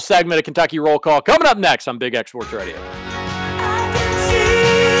 one final segment of Kentucky Roll Call coming up next on Big X Sports Radio.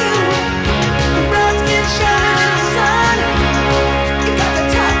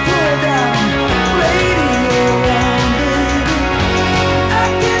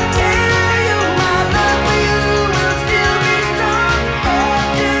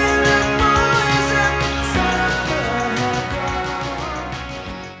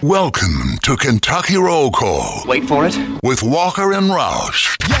 Welcome to Kentucky Roll Call. Wait for it. With Walker and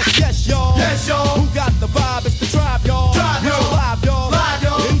Roush. Yes, y'all. Yes, y'all. Who got the vibe? It's the tribe, y'all. Tribe, y'all. Live, y'all. Live,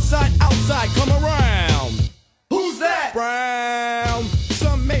 y'all. Inside, outside, come around. Who's that? Brown.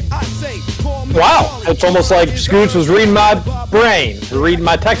 Some may I say. Wow, it's almost like Scoots was reading my brain, reading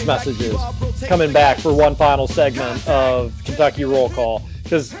my text messages, coming back for one final segment of Kentucky Roll Call.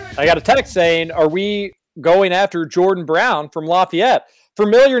 Because I got a text saying, are we going after Jordan Brown from Lafayette?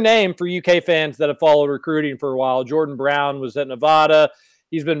 Familiar name for UK fans that have followed recruiting for a while. Jordan Brown was at Nevada.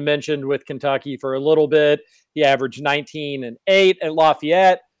 He's been mentioned with Kentucky for a little bit. He averaged 19 and 8 at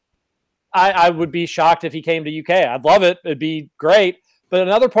Lafayette. I would be shocked if he came to UK. I'd love it. It'd be great. But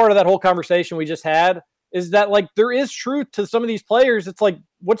another part of that whole conversation we just had is that, like, there is truth to some of these players. It's like,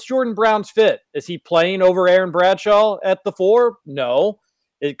 what's Jordan Brown's fit? Is he playing over Aaron Bradshaw at the 4? No.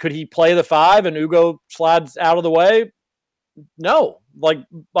 Could he play the 5 and Ugo slides out of the way? No.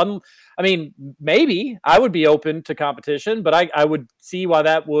 Maybe I would be open to competition, but I would see why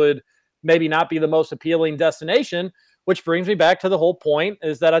that would maybe not be the most appealing destination, which brings me back to the whole point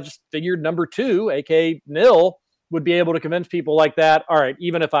is that I just figured number 2, aka Nil, would be able to convince people like that. All right,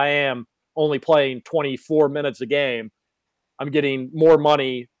 even if I am only playing 24 minutes a game, I'm getting more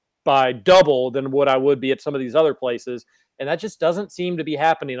money by double than what I would be at some of these other places. And that just doesn't seem to be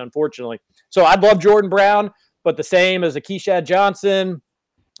happening, unfortunately. So I'd love Jordan Brown, but the same as a Keishad Johnson,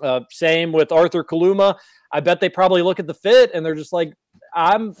 same with Arthur Kaluma. I bet they probably look at the fit and they're just like,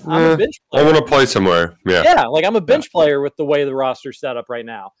 I'm a bench player. I want to play somewhere. Yeah. Yeah, like I'm a bench player with the way the roster's set up right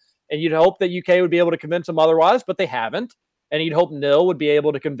now. And you'd hope that UK would be able to convince them otherwise, but they haven't. And you'd hope Nil would be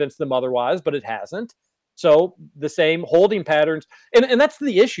able to convince them otherwise, but it hasn't. So the same holding patterns. And that's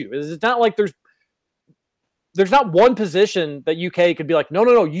the issue. Is it's not like there's not one position that UK could be like,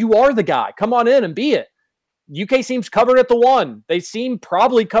 no, you are the guy. Come on in and be it. UK seems covered at the 1. They seem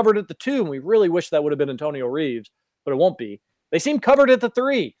probably covered at the 2, and we really wish that would have been Antonio Reeves, but it won't be. They seem covered at the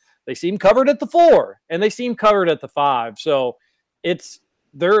 3. They seem covered at the 4, and they seem covered at the 5. So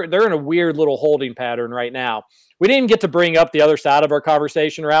they're in a weird little holding pattern right now. We didn't get to bring up the other side of our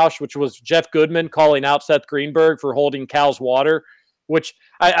conversation, Roush, which was Jeff Goodman calling out Seth Greenberg for holding Cal's water, which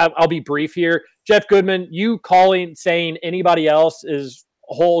I'll be brief here. Jeff Goodman, you saying anybody else is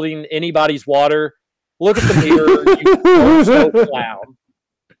holding anybody's water. Look at the mirror, you so clown.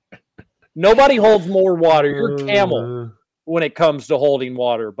 Nobody holds more water. You're Camel when it comes to holding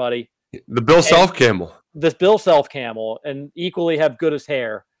water, buddy. The Bill Self Camel. This Bill Self Camel, and equally have good as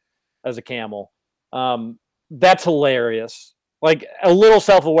hair as a camel. That's hilarious. Like a little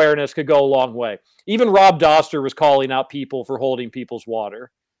self-awareness could go a long way. Even Rob Doster was calling out people for holding people's water,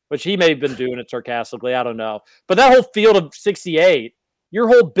 which he may have been doing it sarcastically. I don't know. But that whole field of 68, your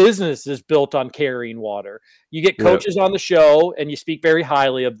whole business is built on carrying water. You get coaches on the show and you speak very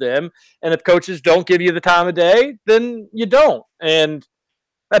highly of them. And if coaches don't give you the time of day, then you don't. And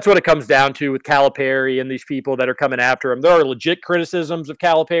that's what it comes down to with Calipari and these people that are coming after him. There are legit criticisms of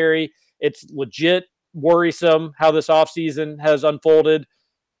Calipari. It's legit worrisome how this offseason has unfolded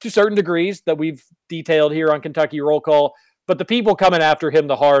to certain degrees that we've detailed here on Kentucky Roll Call. But the people coming after him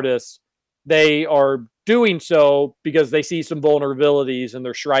the hardest, they are doing so because they see some vulnerabilities and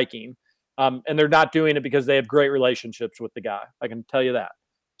they're striking. And they're not doing it because they have great relationships with the guy. I can tell you that.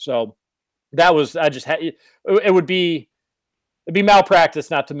 So that was, it'd be malpractice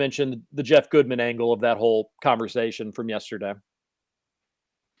not to mention the Jeff Goodman angle of that whole conversation from yesterday.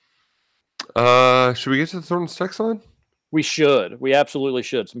 Should we get to the Thornton's text line? We should. We absolutely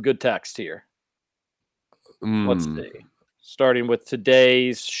should. Some good text here. Let's see. Starting with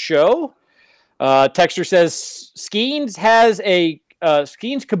today's show. Texter says Skeens has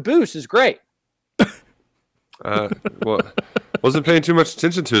Skeens caboose is great. Well, wasn't paying too much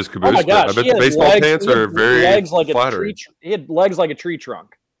attention to his caboose. Oh my gosh, I bet the baseball pants are very flattering. He had legs like a tree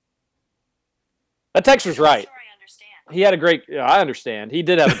trunk. That texter's right. He had a great. I understand. He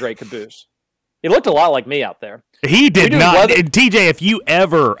did have a great caboose. He looked a lot like me out there. He did not. TJ, if you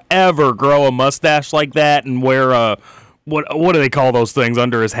ever grow a mustache like that and wear what do they call those things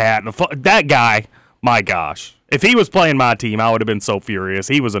under his hat? That guy, my gosh. If he was playing my team, I would have been so furious.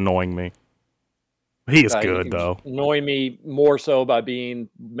 He was annoying me. He is good, though. Annoying me more so by being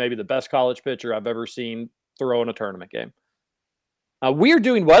maybe the best college pitcher I've ever seen throw in a tournament game. We're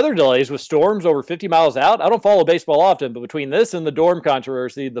doing weather delays with storms over 50 miles out. I don't follow baseball often, but between this and the dorm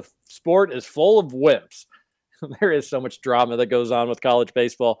controversy, the sport is full of wimps. There is so much drama that goes on with college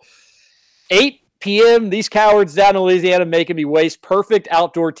baseball. 8 p.m., these cowards down in Louisiana making me waste perfect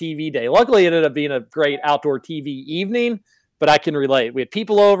outdoor TV day. Luckily, it ended up being a great outdoor TV evening, but I can relate. We had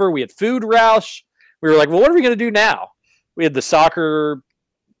people over. We had food, Roush. We were like, well, what are we going to do now? We had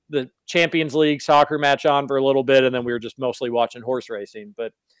the Champions League soccer match on for a little bit, and then we were just mostly watching horse racing.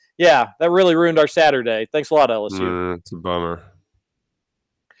 But, yeah, that really ruined our Saturday. Thanks a lot, LSU. It's a bummer.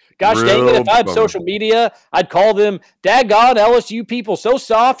 Gosh dang it, if I had social media, I'd call them, daggone LSU people, so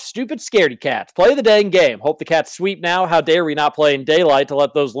soft, stupid scaredy cats. Play the dang game. Hope the Cats sweep now. How dare we not play in daylight to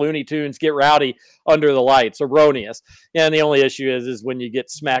let those Looney Tunes get rowdy under the lights. Erroneous. Yeah, and the only issue is when you get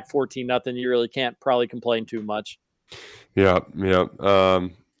smacked 14-0, you really can't probably complain too much. Yeah.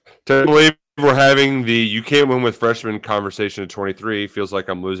 To believe we're having the you can't win with freshmen conversation at 23 feels like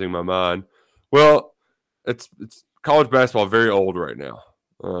I'm losing my mind. Well, it's college basketball very old right now.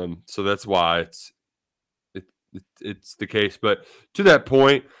 So that's why it's the case. But to that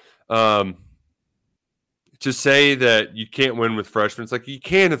point, to say that you can't win with freshmen, it's like you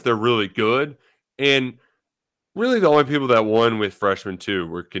can if they're really good. And really the only people that won with freshmen too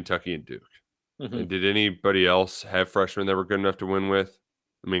were Kentucky and Duke. Mm-hmm. And did anybody else have freshmen that were good enough to win with?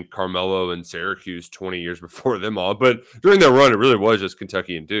 I mean, Carmelo and Syracuse 20 years before them all. But during that run, it really was just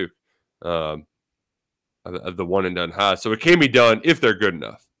Kentucky and Duke. Of the one and done high. So it can be done if they're good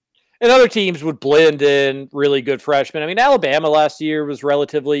enough. And other teams would blend in really good freshmen. I mean, Alabama last year was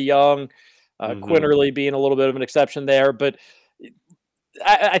relatively young, Quinterly being a little bit of an exception there. But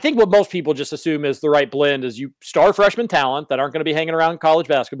I think what most people just assume is the right blend is you star freshman talent that aren't going to be hanging around college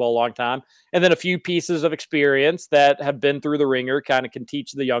basketball a long time, and then a few pieces of experience that have been through the ringer, kind of can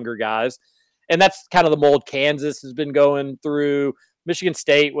teach the younger guys. And that's kind of the mold Kansas has been going through. Michigan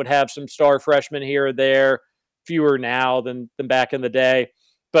State would have some star freshmen here or there, fewer now than back in the day.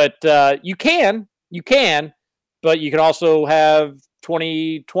 But you can, but you can also have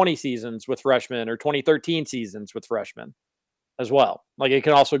 2020 seasons with freshmen or 2013 seasons with freshmen as well. Like, it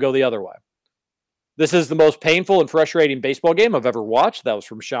can also go the other way. This is the most painful and frustrating baseball game I've ever watched. That was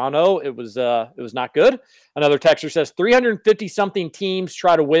from Sean O. It was not good. Another texter says 350-something teams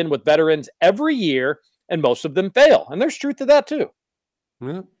try to win with veterans every year, and most of them fail. And there's truth to that too.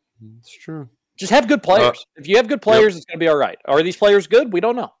 Yeah, it's true. Just have good players. If you have good players, It's going to be all right. Are these players good? We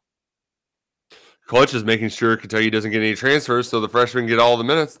don't know. Clutch is making sure Kentucky doesn't get any transfers, so the freshmen get all the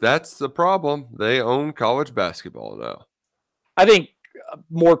minutes. That's the problem. They own college basketball now. I think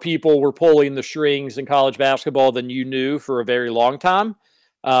more people were pulling the strings in college basketball than you knew for a very long time.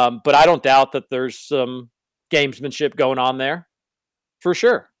 But I don't doubt that there's some gamesmanship going on there for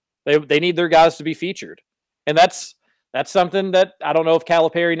sure. They need their guys to be featured. And that's something that I don't know if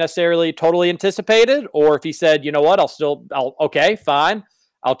Calipari necessarily totally anticipated, or if he said, you know what, okay, fine.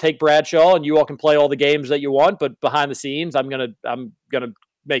 I'll take Bradshaw and you all can play all the games that you want, but behind the scenes, I'm going to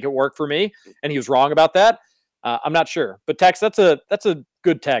make it work for me. And he was wrong about that. I'm not sure, but Tex, that's a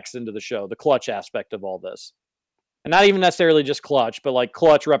good text into the show, the Clutch aspect of all this. And not even necessarily just Clutch, but like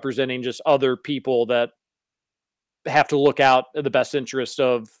Clutch representing just other people that have to look out in the best interest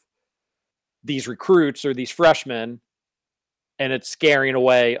of these recruits or these freshmen, and it's scaring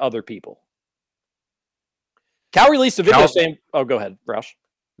away other people. Cal released a video saying, oh, go ahead, Roush.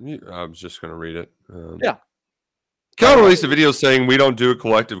 I was just going to read it. Yeah. Cal released a video saying we don't do a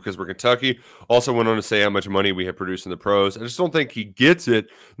collective because we're Kentucky. Also went on to say how much money we have produced in the pros. I just don't think he gets it.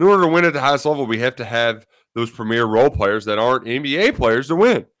 In order to win at the highest level, we have to have those premier role players that aren't NBA players to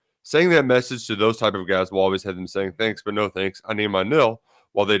win. Saying that message to those type of guys will always have them saying thanks, but no thanks. I need my nil,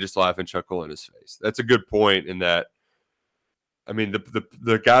 while they just laugh and chuckle in his face. That's a good point in that. I mean,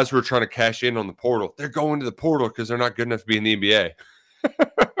 the guys who are trying to cash in on the portal, they're going to the portal because they're not good enough to be in the NBA.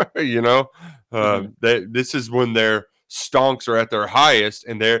 You know, this is when their stonks are at their highest,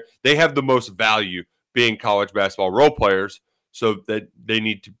 and they have the most value being college basketball role players, so that they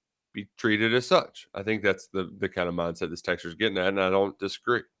need to be treated as such. I think that's the kind of mindset this texter's getting at, and I don't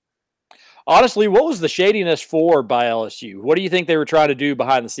disagree. Honestly, what was the shadiness for by LSU? What do you think they were trying to do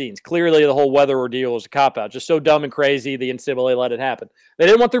behind the scenes? Clearly, the whole weather ordeal was a cop-out. Just so dumb and crazy, the NCAA let it happen. They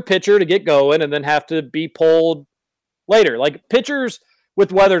didn't want their pitcher to get going and then have to be pulled later. Like, pitchers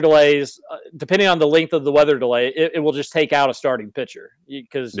with weather delays, depending on the length of the weather delay, it will just take out a starting pitcher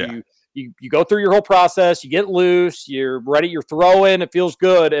because you go through your whole process, you get loose, you're ready, you're throwing, it feels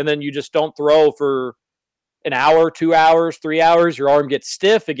good, and then you just don't throw for an hour, 2 hours, 3 hours. Your arm gets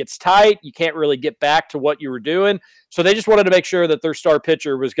stiff, it gets tight, you can't really get back to what you were doing. So they just wanted to make sure that their star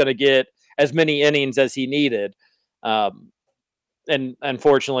pitcher was going to get as many innings as he needed. And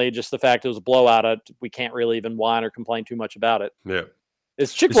unfortunately, just the fact it was a blowout, we can't really even whine or complain too much about it. Yeah.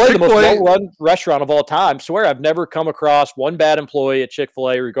 Is Chick-fil-A the most well-run restaurant of all time? I swear I've never come across one bad employee at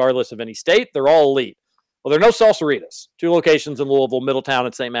Chick-fil-A, regardless of any state. They're all elite. Well, there are no Salsaritas. 2 locations in Louisville, Middletown,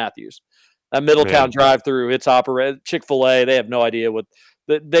 and St. Matthews. That Middletown drive-through, it's Chick-fil-A. They have no idea what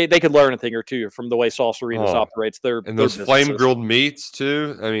they could learn a thing or two from the way Salsaritas operates. And those flame-grilled meats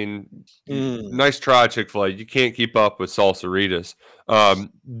too. I mean, nice try, Chick-fil-A. You can't keep up with Salsaritas.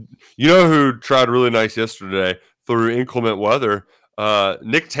 You know who tried really nice yesterday through inclement weather?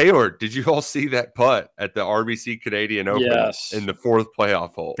 Nick Taylor, did you all see that putt at the RBC Canadian Open in the 4th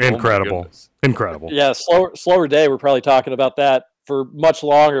playoff hole? Incredible. Incredible. Yeah, slower day. We're probably talking about that for much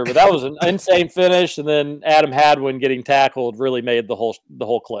longer, but that was an insane finish. And then Adam Hadwin getting tackled really made the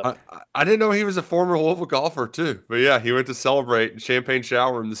whole clip. I didn't know he was a former Louisville golfer too, but yeah, he went to celebrate in Champagne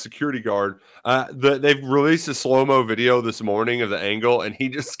Shower, and the security guard. They've released a slow-mo video this morning of the angle, and he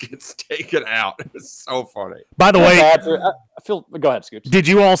just gets taken out. It's so funny. By the way, I feel. Go ahead, Scoots. Did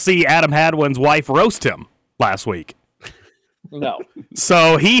you all see Adam Hadwin's wife roast him last week? No.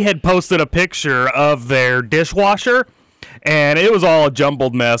 So he had posted a picture of their dishwasher, and it was all a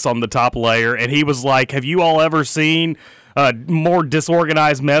jumbled mess on the top layer. And he was like, have you all ever seen a more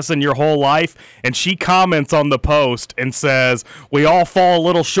disorganized mess in your whole life? And she comments on the post and says, we all fall a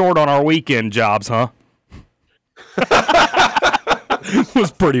little short on our weekend jobs, huh? It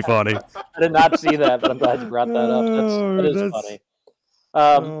was pretty funny. I did not see that, but I'm glad you brought that up. That is funny.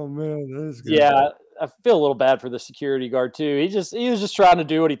 Oh man, that is good. Yeah, I feel a little bad for the security guard too. He was just trying to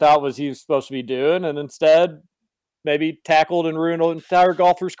do what he thought he was supposed to be doing, and instead maybe tackled and ruined an entire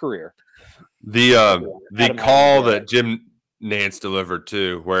golfer's career. The Adam call Hadwin. that Jim Nance delivered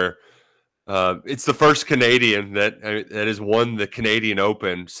too, where it's the first Canadian that has won the Canadian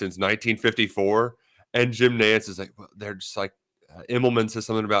Open since 1954, and Jim Nance is like, well, they're just like Immelman says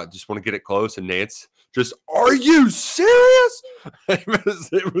something about just want to get it close, and Nance just, are you serious?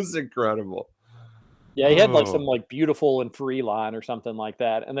 It was incredible. Yeah, he had like some like beautiful and free line or something like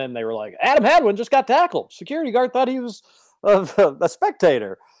that, and then they were like, Adam Hadwin just got tackled. Security guard thought he was a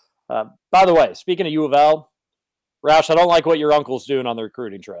spectator. By the way, speaking of U of L, Roush, I don't like what your uncle's doing on the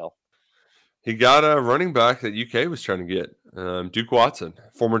recruiting trail. He got a running back that UK was trying to get, Duke Watson,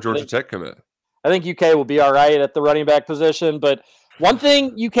 former Georgia Tech commit. I think UK will be all right at the running back position, but one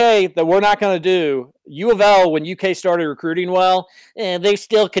thing UK that we're not going to do, U of L, when UK started recruiting well, they're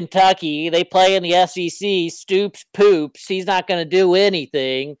still Kentucky. They play in the SEC. Stoops poops. He's not going to do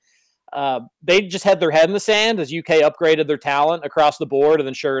anything. They just had their head in the sand as UK upgraded their talent across the board, and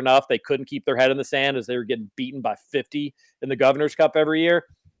then sure enough, they couldn't keep their head in the sand as they were getting beaten by 50 in the Governor's Cup every year.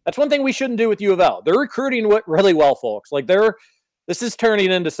 That's one thing we shouldn't do with U of L. They're recruiting really well, folks. Like this is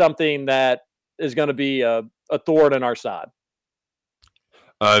turning into something that is going to be a thorn in our side.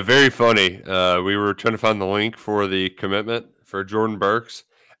 Very funny. We were trying to find the link for the commitment for Jordan Burks,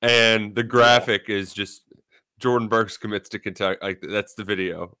 and the graphic is just Jordan Burks commits to Kentucky. Like, that's the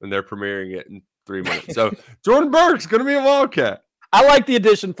video, and they're premiering it in 3 minutes. So Jordan Burks going to be a Wildcat. I like the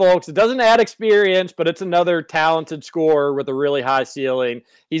addition, folks. It doesn't add experience, but it's another talented scorer with a really high ceiling.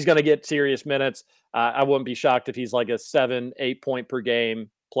 He's going to get serious minutes. I wouldn't be shocked if he's like a 7-8 point per game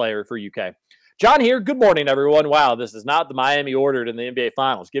player for UK. John here. Good morning, everyone. Wow, this is not the Miami ordered in the NBA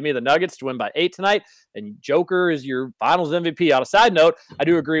Finals. Give me the Nuggets to win by 8 tonight, and Joker is your Finals MVP. On a side note, I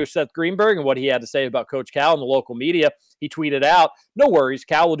do agree with Seth Greenberg and what he had to say about Coach Cal in the local media. He tweeted out, no worries,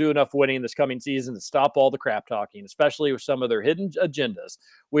 Cal will do enough winning this coming season to stop all the crap talking, especially with some of their hidden agendas.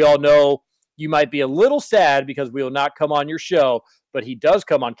 We all know you might be a little sad because we will not come on your show, but he does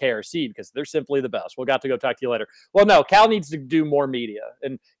come on KRC because they're simply the best. We'll got to go talk to you later. Well, no, Cal needs to do more media.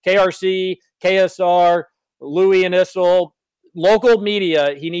 And KRC, KSR, Louie and Issel, local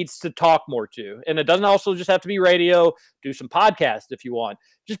media, he needs to talk more to. And it doesn't also just have to be radio. Do some podcasts if you want.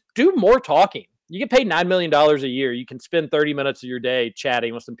 Just do more talking. You get paid $9 million a year. You can spend 30 minutes of your day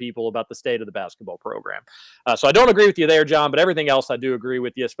chatting with some people about the state of the basketball program. So I don't agree with you there, John, but everything else I do agree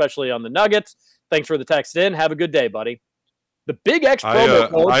with you, especially on the Nuggets. Thanks for the text in. Have a good day, buddy. The Big X promo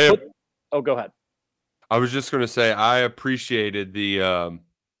code. Go ahead. I was just going to say I appreciated the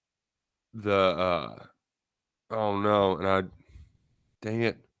dang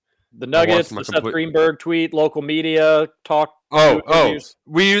it. The Nuggets, the Seth Greenberg tweet, local media talk.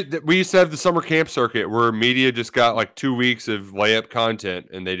 We used to have the summer camp circuit where media just got like 2 weeks of layup content,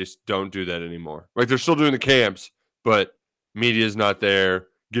 and they just don't do that anymore. Like, they're still doing the camps, but media's not there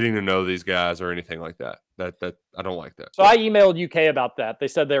getting to know these guys or anything like that. That I don't like that. So I emailed UK about that. They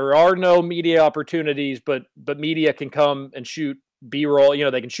said there are no media opportunities, but media can come and shoot B-roll. You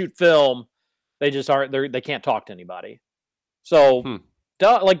know, they can shoot film. They just aren't. They can't talk to anybody. So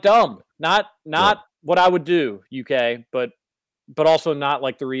dumb. Not what I would do, UK, but also not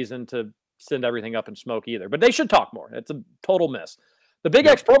like the reason to send everything up in smoke either. But they should talk more. It's a total miss. The Big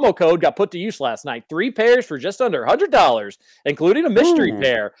X promo code got put to use last night. 3 pairs for just under $100, including a mystery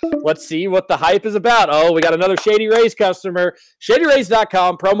pair. Let's see what the hype is about. Oh, we got another Shady Rays customer.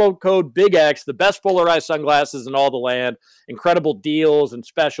 ShadyRays.com, promo code Big X, the best polarized sunglasses in all the land. Incredible deals and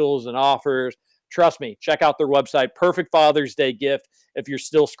specials and offers. Trust me, check out their website. Perfect Father's Day gift if you're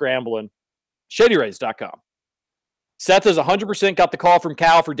still scrambling. ShadyRays.com. Seth has 100% got the call from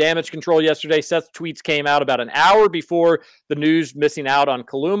Cal for damage control yesterday. Seth's tweets came out about an hour before the news missing out on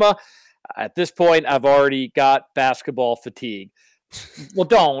Kaluma. At this point, I've already got basketball fatigue. Well,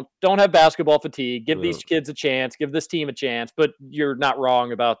 don't have basketball fatigue. Give these kids a chance. Give this team a chance. But you're not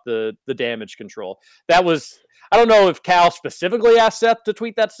wrong about the damage control. That was, I don't know if Cal specifically asked Seth to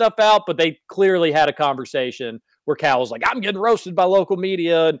tweet that stuff out, but they clearly had a conversation where Cal was like, I'm getting roasted by local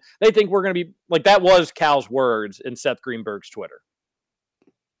media, and they think we're going to be like, that was Cal's words in Seth Greenberg's Twitter.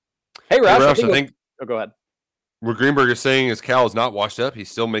 Hey, Roush, I think go ahead. What Greenberg is saying is Cal is not washed up. He's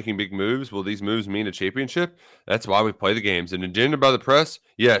still making big moves. Will these moves mean a championship? That's why we play the games. An agenda by the press?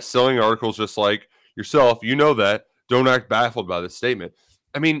 Yes, selling articles just like yourself. You know that. Don't act baffled by this statement.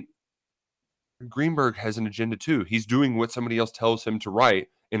 I mean, Greenberg has an agenda too. He's doing what somebody else tells him to write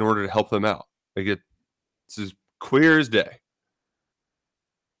in order to help them out. Like, it's as clear as day.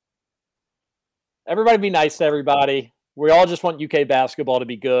 Everybody be nice to everybody. We all just want UK basketball to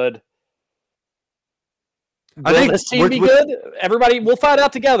be good. I Will think this team be good? Everybody, we'll find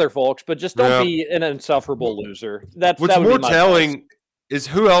out together, folks. But just don't Yeah. be an insufferable loser. That What's would more be my telling advice. is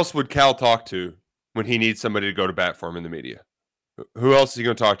who else would Cal talk to when he needs somebody to go to bat for him in the media? Who else is he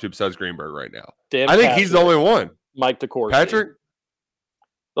going to talk to besides Greenberg right now? Dan I think he's the Patrick, only one. Mike DeCourcy. Patrick?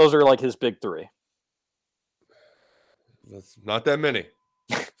 Those are like his big three. That's not that many.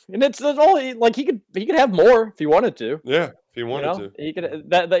 And it's all like he could have more if he wanted to. Yeah, if he wanted to. He could.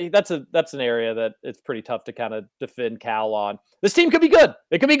 That's an area that it's pretty tough to kind of defend Cal on. This team could be good.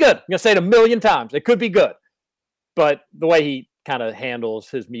 It could be good. I'm gonna say it a million times. It could be good, but the way he kind of handles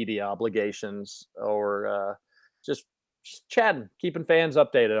his media obligations or just chatting, keeping fans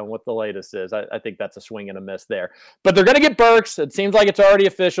updated on what the latest is, I think that's a swing and a miss there. But they're gonna get Burks. It seems like it's already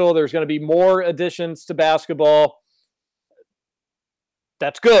official. There's gonna be more additions to basketball.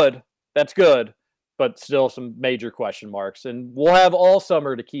 That's good. That's good. But still some major question marks. And we'll have all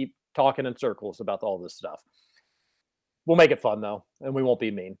summer to keep talking in circles about all this stuff. We'll make it fun, though, and we won't be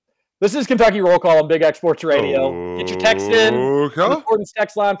mean. This is Kentucky Roll Call on Big X Sports Radio. Get your text in. Okay. The Accordance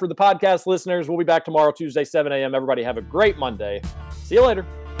text line for the podcast listeners. We'll be back tomorrow, Tuesday, 7 a.m. Everybody have a great Monday. See you later.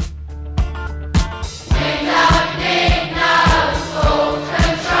 Big now, oh.